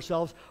say to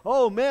ourselves,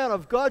 oh man,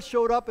 if God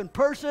showed up in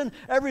person,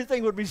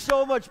 everything would be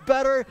so much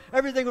better.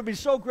 Everything would be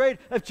so great.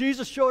 If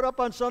Jesus showed up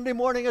on Sunday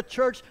morning at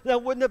church,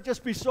 then wouldn't it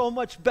just be so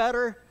much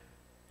better?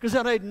 Because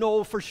then I'd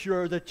know for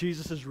sure that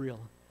Jesus is real.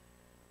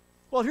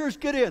 Well, here's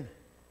Gideon.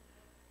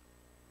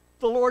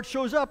 The Lord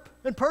shows up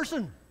in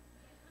person,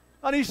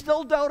 and he's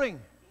still doubting.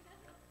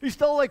 He's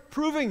still like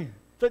proving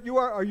that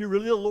are you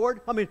really the Lord?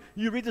 I mean,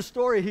 you read the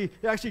story, he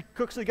actually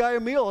cooks the guy a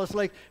meal. It's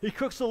like he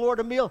cooks the Lord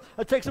a meal.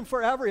 It takes him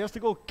forever. He has to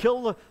go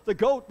kill the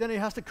goat, then he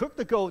has to cook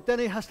the goat, then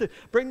he has to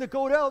bring the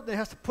goat out, then he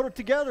has to put it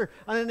together,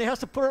 and then he has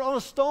to put it on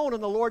a stone,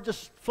 and the Lord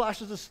just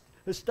flashes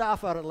his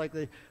staff at it like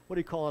what do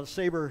you call it, a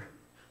saber,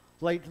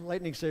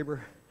 lightning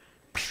saber.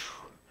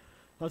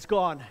 That's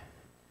gone.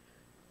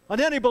 And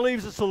then he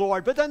believes it's the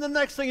Lord, but then the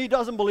next thing he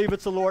doesn't believe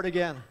it's the Lord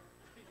again.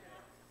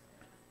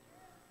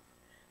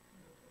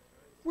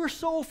 We're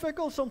so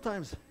fickle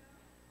sometimes.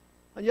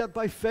 And yet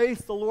by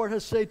faith, the Lord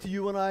has said to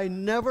you and I,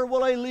 never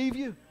will I leave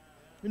you.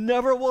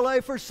 Never will I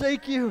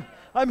forsake you.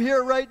 I'm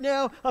here right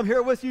now. I'm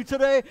here with you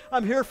today.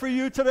 I'm here for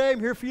you today. I'm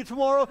here for you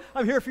tomorrow.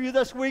 I'm here for you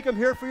this week. I'm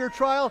here for your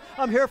trial.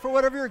 I'm here for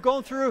whatever you're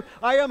going through.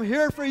 I am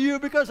here for you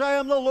because I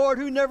am the Lord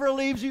who never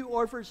leaves you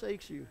or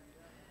forsakes you.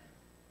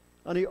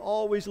 And he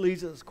always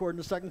leads us,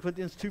 according to 2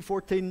 Corinthians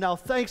 2:14. Now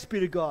thanks be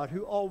to God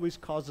who always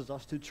causes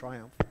us to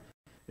triumph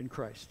in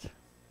Christ.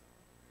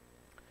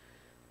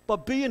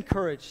 But be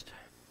encouraged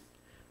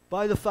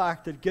by the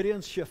fact that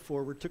Gideon's shift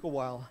forward took a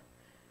while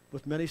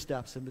with many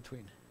steps in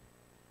between.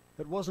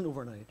 It wasn't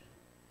overnight.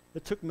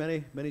 It took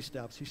many, many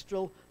steps. He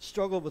still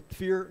struggled with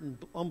fear and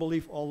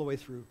unbelief all the way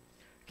through.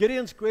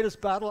 Gideon's greatest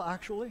battle,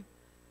 actually,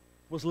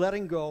 was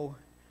letting go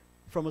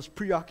from his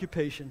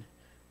preoccupation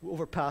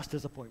over past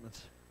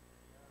disappointments.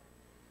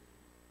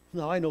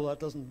 Now, I know that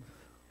doesn't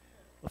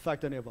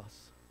affect any of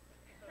us.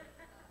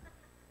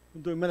 I've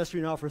been doing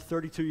ministry now for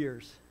 32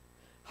 years.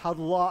 Had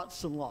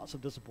lots and lots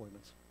of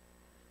disappointments.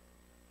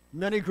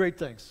 Many great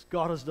things.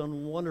 God has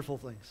done wonderful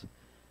things.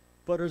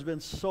 But there's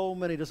been so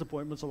many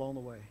disappointments along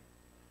the way.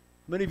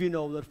 Many of you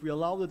know that if we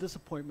allow the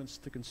disappointments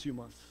to consume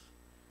us,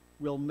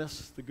 we'll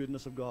miss the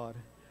goodness of God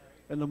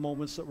in the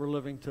moments that we're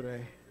living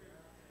today.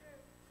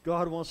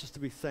 God wants us to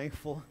be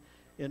thankful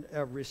in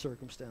every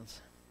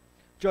circumstance.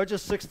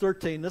 Judges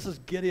 6:13, this is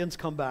Gideon's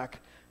comeback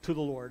to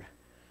the Lord.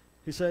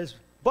 He says,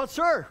 but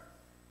sir,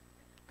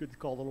 good to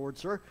call the Lord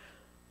sir,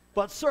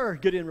 but sir,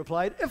 Gideon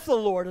replied, if the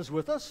Lord is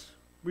with us,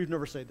 we've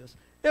never said this,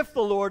 if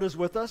the Lord is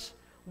with us,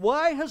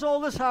 why has all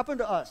this happened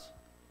to us?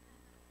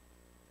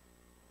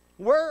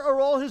 Where are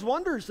all his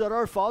wonders that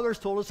our fathers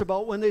told us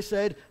about when they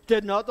said,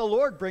 did not the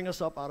Lord bring us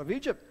up out of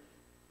Egypt?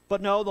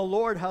 But now the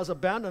Lord has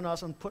abandoned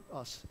us and put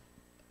us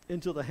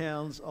into the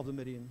hands of the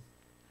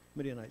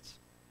Midianites.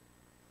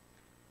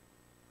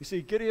 You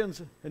see,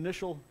 Gideon's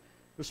initial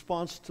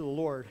response to the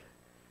Lord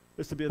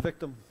is to be a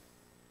victim.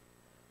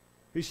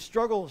 He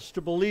struggles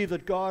to believe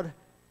that God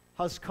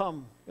has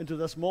come into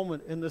this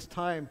moment, in this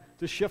time,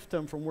 to shift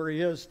him from where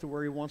he is to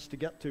where he wants to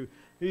get to.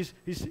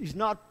 He's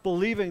not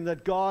believing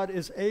that God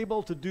is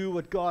able to do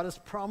what God is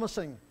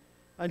promising,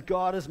 and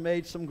God has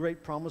made some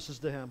great promises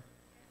to him.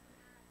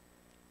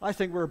 I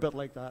think we're a bit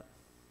like that.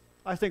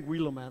 I think we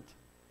lament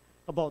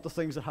about the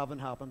things that haven't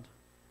happened.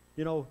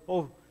 You know,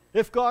 oh,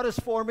 if God is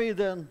for me,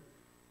 then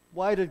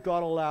why did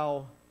God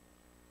allow,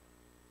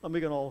 and we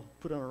can all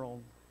put in our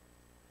own.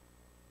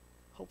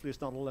 Hopefully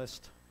it's not a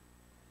list.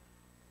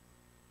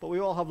 But we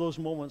all have those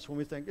moments when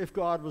we think, if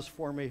God was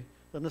for me,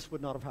 then this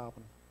would not have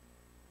happened.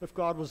 If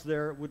God was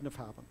there, it wouldn't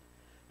have happened.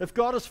 If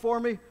God is for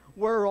me,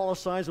 where are all the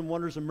signs and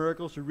wonders and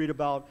miracles we read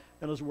about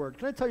in his word?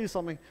 Can I tell you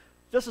something?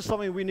 This is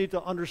something we need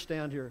to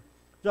understand here.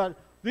 That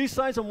these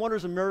signs and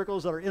wonders and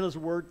miracles that are in his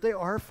word, they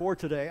are for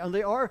today. And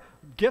they are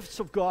gifts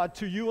of God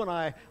to you and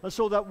I. And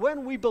so that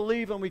when we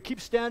believe and we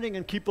keep standing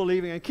and keep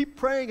believing and keep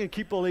praying and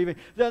keep believing,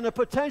 then the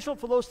potential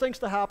for those things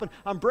to happen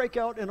and break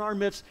out in our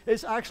midst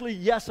is actually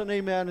yes and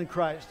amen in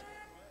Christ.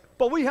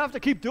 But we have to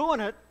keep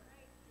doing it.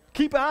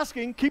 Keep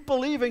asking, keep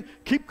believing,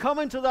 keep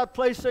coming to that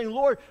place saying,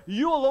 Lord,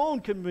 you alone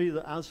can be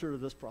the answer to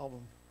this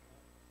problem.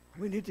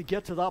 We need to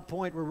get to that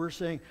point where we're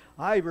saying,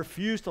 I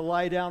refuse to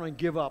lie down and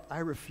give up. I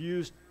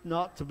refuse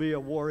not to be a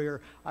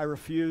warrior. I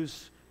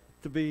refuse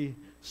to be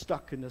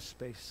stuck in this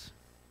space.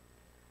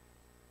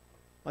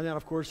 And then,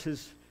 of course,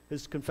 his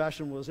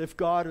confession was, if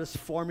God is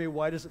for me,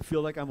 why does it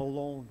feel like I'm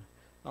alone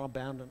and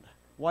abandoned?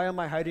 Why am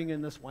I hiding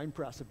in this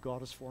winepress if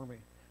God is for me?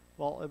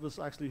 Well, it was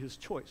actually his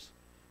choice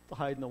to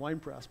hide in the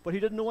winepress. But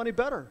he didn't know any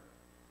better.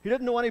 He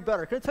didn't know any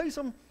better. Can I tell you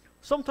something?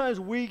 Sometimes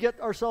we get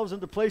ourselves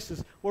into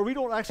places where we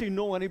don't actually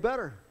know any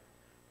better.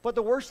 But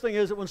the worst thing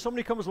is that when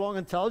somebody comes along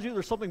and tells you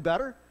there's something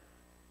better,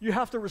 you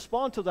have to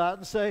respond to that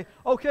and say,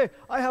 okay,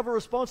 I have a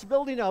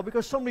responsibility now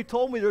because somebody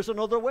told me there's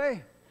another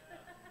way.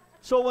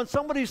 So when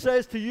somebody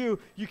says to you,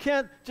 you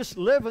can't just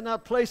live in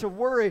that place of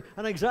worry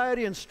and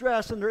anxiety and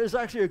stress, and there is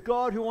actually a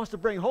God who wants to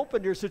bring hope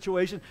into your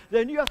situation,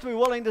 then you have to be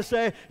willing to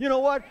say, you know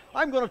what,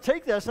 I'm going to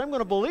take this, I'm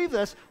going to believe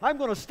this, I'm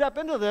going to step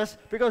into this,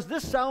 because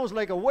this sounds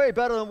like a way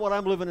better than what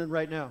I'm living in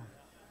right now.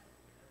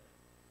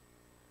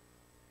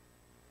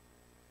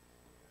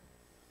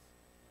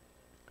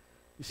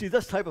 You see,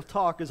 this type of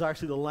talk is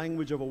actually the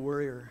language of a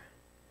worrier.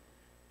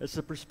 It's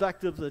the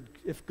perspective that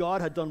if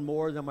God had done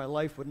more, then my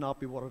life would not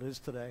be what it is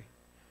today.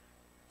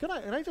 Can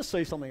I just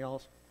say something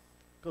else?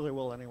 Because I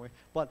will anyway,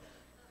 but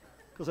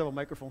because I have a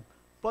microphone.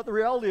 But the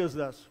reality is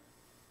this.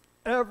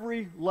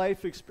 Every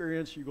life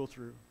experience you go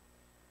through,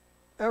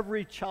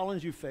 every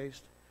challenge you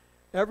faced,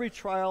 every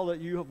trial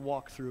that you have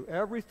walked through,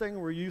 everything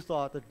where you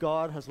thought that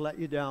God has let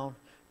you down,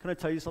 can I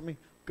tell you something?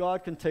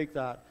 God can take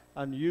that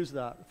and use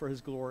that for his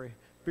glory.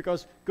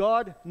 Because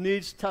God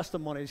needs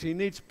testimonies. He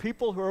needs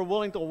people who are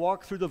willing to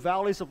walk through the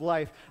valleys of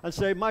life and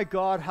say, my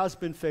God has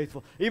been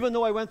faithful. Even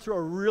though I went through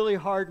a really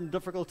hard and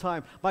difficult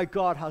time, my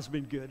God has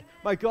been good.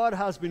 My God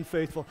has been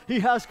faithful.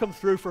 He has come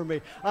through for me.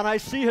 And I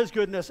see his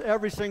goodness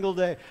every single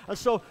day. And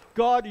so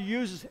God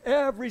uses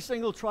every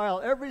single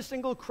trial, every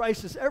single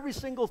crisis, every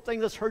single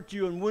thing that's hurt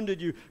you and wounded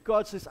you.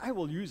 God says, I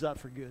will use that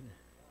for good.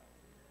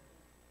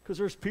 Because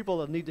there's people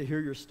that need to hear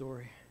your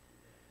story.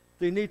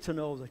 They need to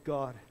know that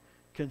God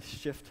can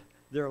shift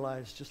their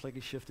lives just like he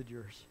shifted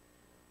yours.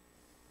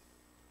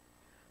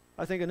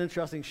 I think an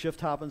interesting shift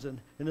happens in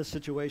this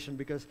situation,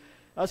 because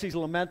as he's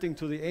lamenting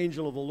to the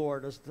angel of the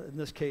Lord, as in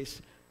this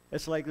case,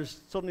 it's like there's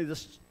suddenly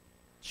this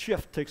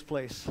shift takes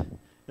place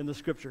in the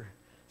scripture.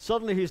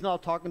 Suddenly he's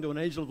not talking to an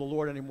angel of the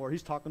Lord anymore.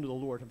 He's talking to the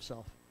Lord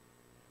himself,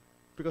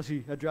 because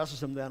he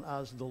addresses him then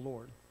as the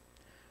Lord.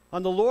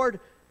 And the Lord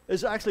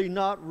is actually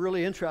not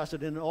really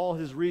interested in all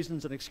his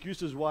reasons and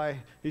excuses why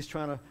he's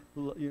trying to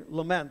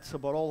lament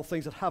about all the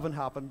things that haven't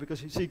happened.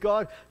 Because you see,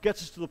 God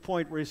gets us to the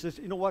point where he says,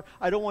 you know what,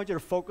 I don't want you to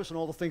focus on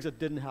all the things that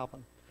didn't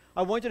happen.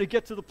 I want you to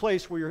get to the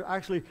place where you're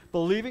actually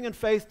believing in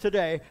faith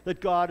today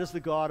that God is the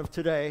God of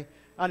today,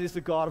 and he's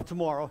the God of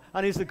tomorrow,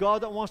 and he's the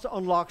God that wants to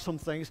unlock some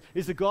things.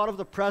 He's the God of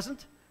the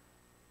present.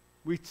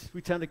 We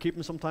tend to keep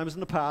him sometimes in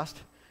the past.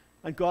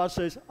 And God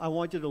says, I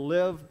want you to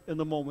live in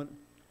the moment.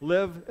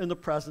 Live in the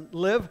present.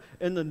 Live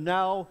in the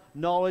now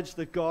knowledge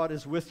that God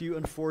is with you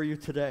and for you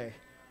today.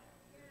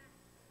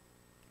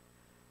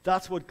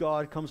 That's what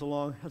God comes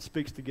along and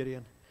speaks to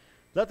Gideon.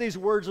 Let these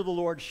words of the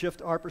Lord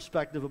shift our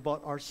perspective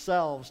about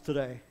ourselves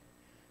today.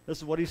 This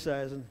is what he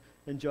says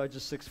in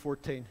Judges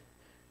 6:14.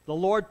 The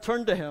Lord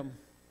turned to him.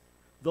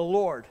 The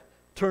Lord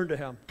turned to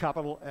him.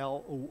 Capital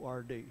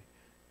L-O-R-D.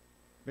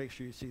 Make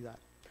sure you see that.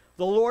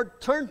 The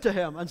Lord turned to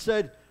him and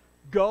said,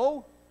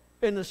 go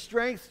in the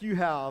strength you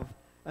have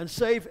and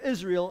save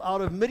Israel out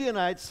of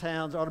Midian's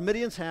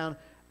hand.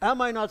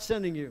 Am I not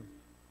sending you?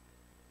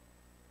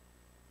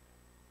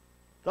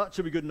 That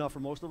should be good enough for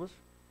most of us.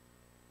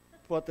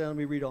 but then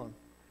we read on.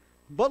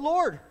 But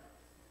Lord,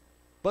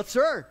 but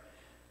sir,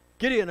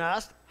 Gideon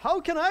asked, how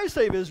can I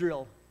save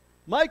Israel?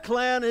 My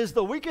clan is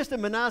the weakest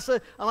in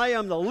Manasseh, and I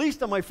am the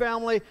least of my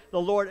family. The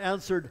Lord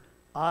answered,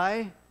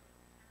 I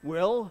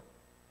will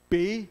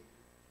be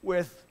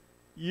with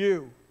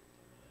you.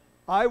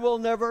 I will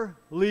never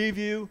leave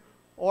you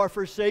or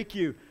forsake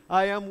you.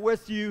 I am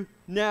with you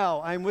now.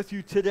 I am with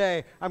you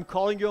today. I'm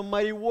calling you a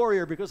mighty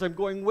warrior because I'm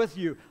going with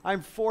you.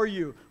 I'm for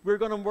you. We're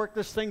going to work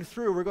this thing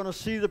through. We're going to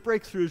see the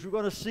breakthroughs. We're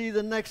going to see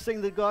the next thing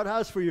that God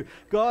has for you.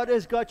 God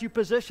has got you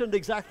positioned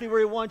exactly where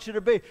He wants you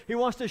to be. He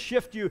wants to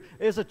shift you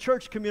as a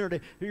church community.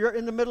 You're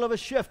in the middle of a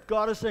shift.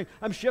 God is saying,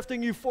 I'm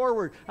shifting you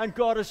forward. And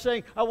God is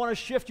saying, I want to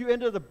shift you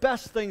into the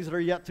best things that are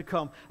yet to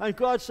come. And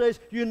God says,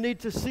 you need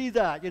to see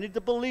that. You need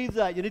to believe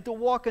that. You need to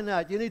walk in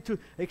that. You need to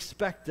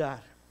expect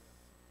that.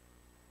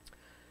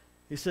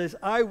 He says,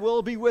 I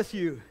will be with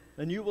you,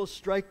 and you will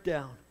strike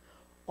down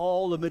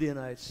all the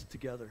Midianites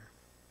together.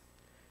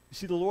 You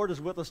see, the Lord is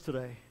with us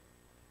today.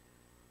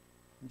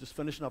 I'm just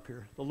finishing up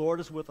here. The Lord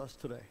is with us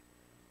today.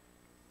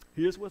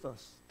 He is with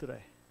us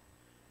today.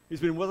 He's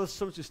been with us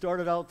since you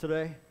started out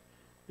today.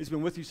 He's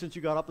been with you since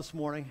you got up this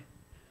morning.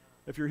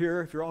 If you're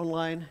here, if you're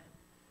online,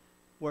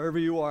 wherever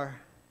you are,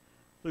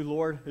 the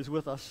Lord is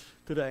with us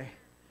today.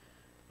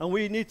 And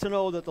we need to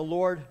know that the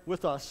Lord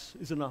with us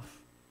is enough.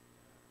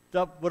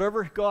 That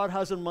whatever God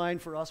has in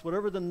mind for us,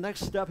 whatever the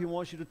next step He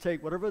wants you to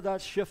take, whatever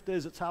that shift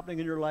is that's happening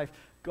in your life,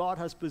 God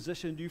has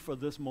positioned you for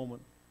this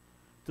moment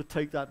to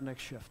take that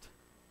next shift.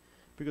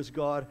 Because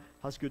God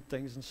has good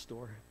things in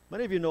store.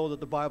 Many of you know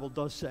that the Bible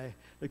does say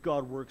that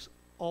God works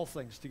all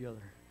things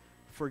together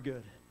for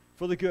good,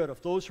 for the good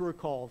of those who are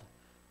called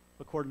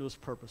according to His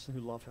purpose and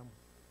who love Him.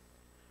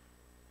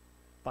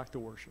 Back to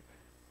worship.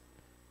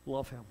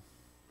 Love Him.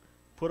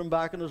 Put Him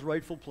back in His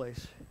rightful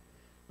place.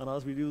 And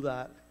as we do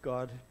that,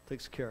 God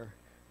takes care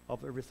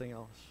of everything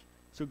else.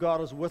 So God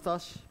is with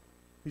us.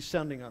 He's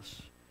sending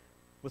us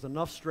with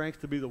enough strength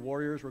to be the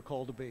warriors we're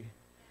called to be.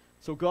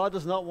 So God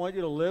does not want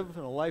you to live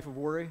in a life of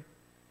worry.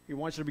 He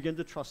wants you to begin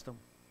to trust Him.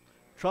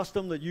 Trust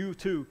Him that you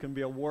too can be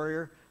a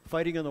warrior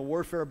fighting in the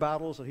warfare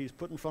battles that He's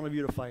put in front of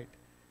you to fight.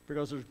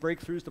 Because there's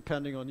breakthroughs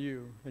depending on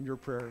you and your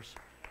prayers.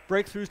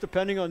 Breakthroughs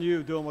depending on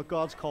you doing what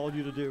God's called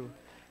you to do.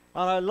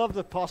 And I love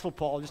the Apostle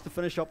Paul, just to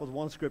finish up with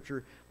one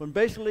scripture, when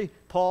basically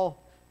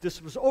Paul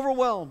just was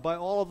overwhelmed by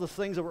all of the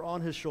things that were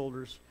on his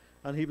shoulders,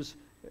 and he was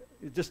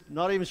just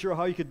not even sure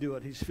how he could do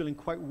it. He's feeling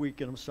quite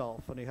weak in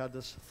himself, and he had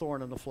this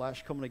thorn in the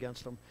flesh coming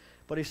against him.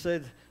 But he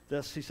said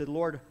this, he said,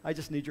 Lord, I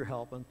just need your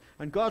help.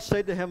 And God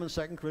said to him in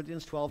 2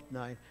 Corinthians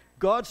 12:9,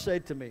 God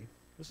said to me,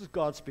 this is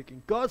God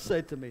speaking, God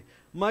said to me,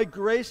 my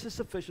grace is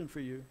sufficient for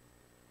you,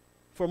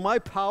 for my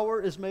power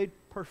is made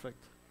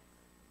perfect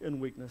in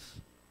weakness.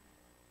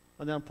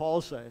 And then Paul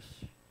says,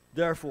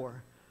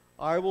 therefore,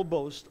 I will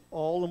boast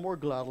all the more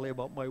gladly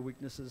about my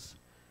weaknesses,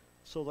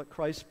 so that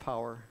Christ's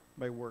power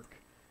may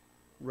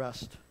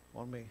rest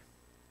on me.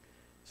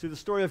 See, the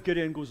story of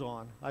Gideon goes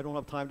on. I don't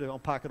have time to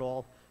unpack it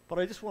all, but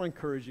I just want to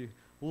encourage you.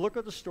 Look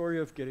at the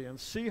story of Gideon.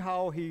 See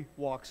how he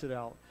walks it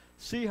out.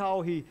 See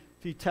how he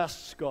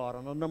tests God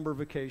on a number of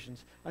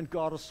occasions. And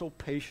God is so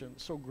patient,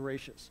 so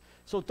gracious.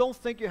 So don't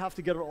think you have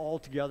to get it all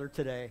together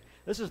today.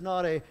 This is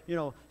not a,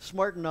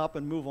 smarten up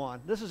and move on.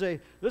 This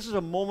is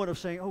a moment of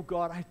saying, oh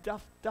God, I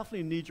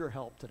definitely need your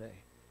help today.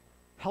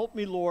 Help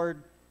me,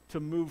 Lord, to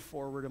move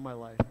forward in my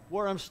life.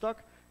 Where I'm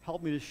stuck,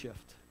 help me to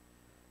shift.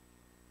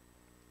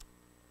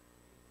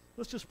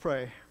 Let's just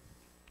pray.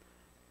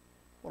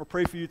 I want to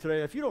pray for you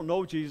today. If you don't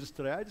know Jesus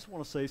today, I just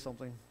want to say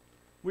something.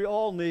 We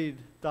all need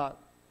that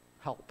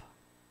help.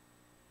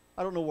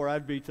 I don't know where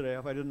I'd be today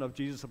if I didn't have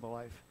Jesus in my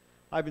life.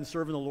 I've been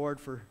serving the Lord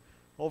for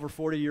over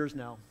 40 years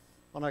now,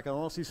 and I can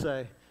honestly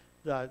say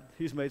that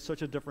He's made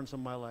such a difference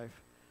in my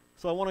life.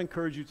 So I want to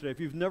encourage you today, if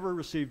you've never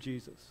received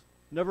Jesus,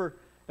 never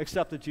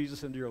accepted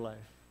Jesus into your life,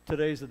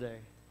 today's the day.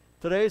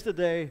 Today's the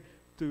day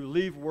to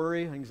leave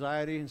worry,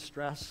 anxiety, and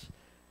stress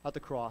at the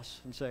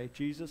cross and say,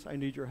 Jesus, I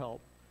need your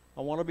help.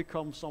 I want to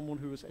become someone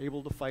who is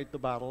able to fight the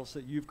battles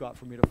that you've got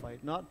for me to fight.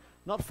 Not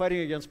fighting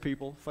against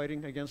people,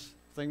 fighting against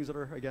things that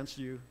are against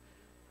you.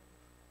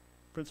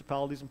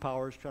 Principalities and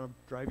powers trying to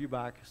drive you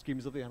back,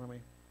 schemes of the enemy.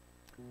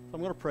 So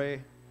I'm going to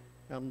pray,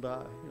 and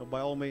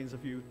by all means,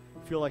 if you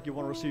feel like you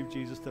want to receive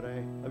Jesus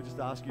today, I would just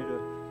ask you to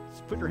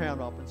just put your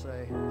hand up and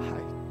say,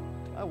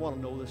 I want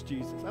to know this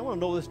Jesus. I want to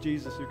know this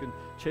Jesus who can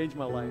change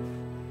my life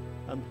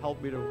and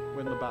help me to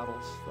win the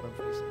battles that I'm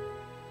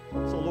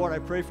facing. So Lord, I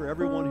pray for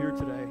everyone here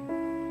today.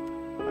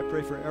 I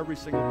pray for every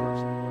single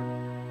person,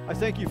 Lord. I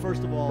thank you,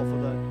 first of all, for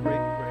the great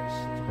grace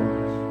that's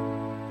upon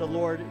us. That,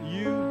 Lord,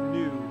 you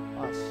knew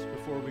us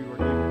before we were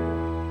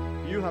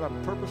even. You had a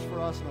purpose for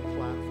us and a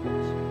plan for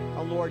us.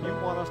 And, Lord, you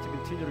want us to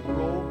continue to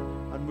grow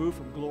and move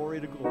from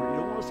glory to glory. You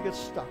don't want us to get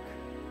stuck.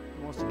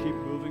 You want us to keep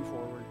moving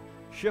forward,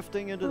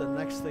 shifting into the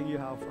next thing you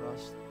have for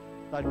us,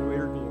 that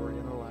greater glory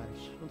in our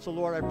lives. And so,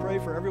 Lord, I pray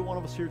for every one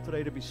of us here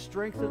today to be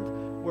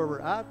strengthened where we're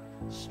at,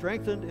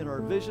 strengthened in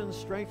our vision,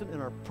 strengthened in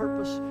our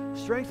purpose,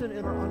 strengthened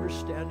in our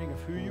understanding of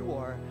who you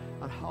are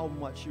and how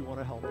much you want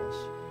to help us.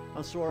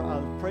 And so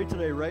I pray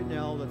today, right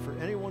now, that for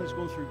anyone who's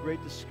going through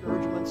great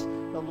discouragements,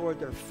 that, Lord,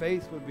 their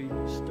faith would be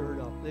stirred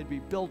up. They'd be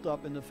built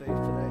up in the faith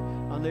today.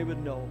 And they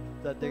would know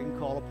that they can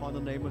call upon the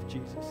name of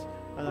Jesus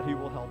and that he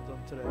will help them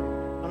today.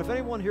 And if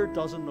anyone here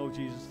doesn't know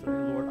Jesus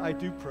today, Lord, I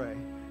do pray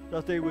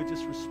that they would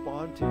just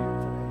respond to you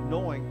today,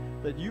 knowing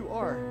that you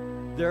are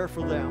there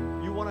for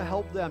them. You want to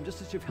help them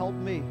just as you've helped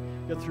me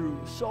get through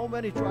so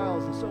many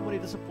trials and so many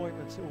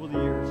disappointments over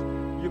the years.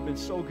 You've been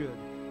so good.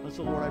 And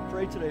so, Lord, I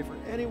pray today for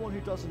anyone who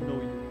doesn't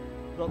know you,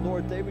 that,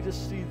 Lord, they would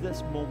just see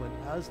this moment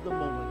as the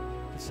moment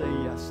to say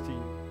yes to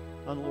you.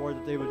 And, Lord,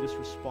 that they would just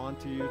respond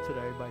to you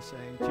today by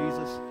saying,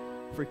 Jesus,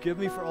 forgive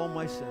me for all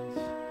my sins.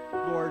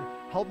 Lord,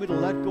 help me to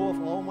let go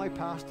of all my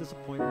past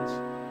disappointments.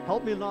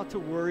 Help me not to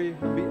worry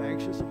and be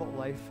anxious about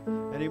life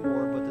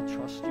anymore, but to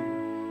trust you.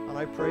 And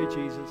I pray,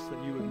 Jesus,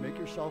 that you would make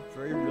yourself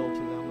very real to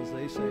them as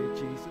they say,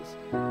 Jesus,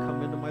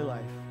 come into my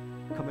life,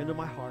 come into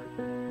my heart,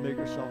 make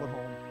yourself at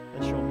home,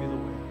 and show me the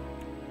way.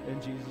 In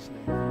Jesus'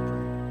 name we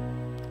pray.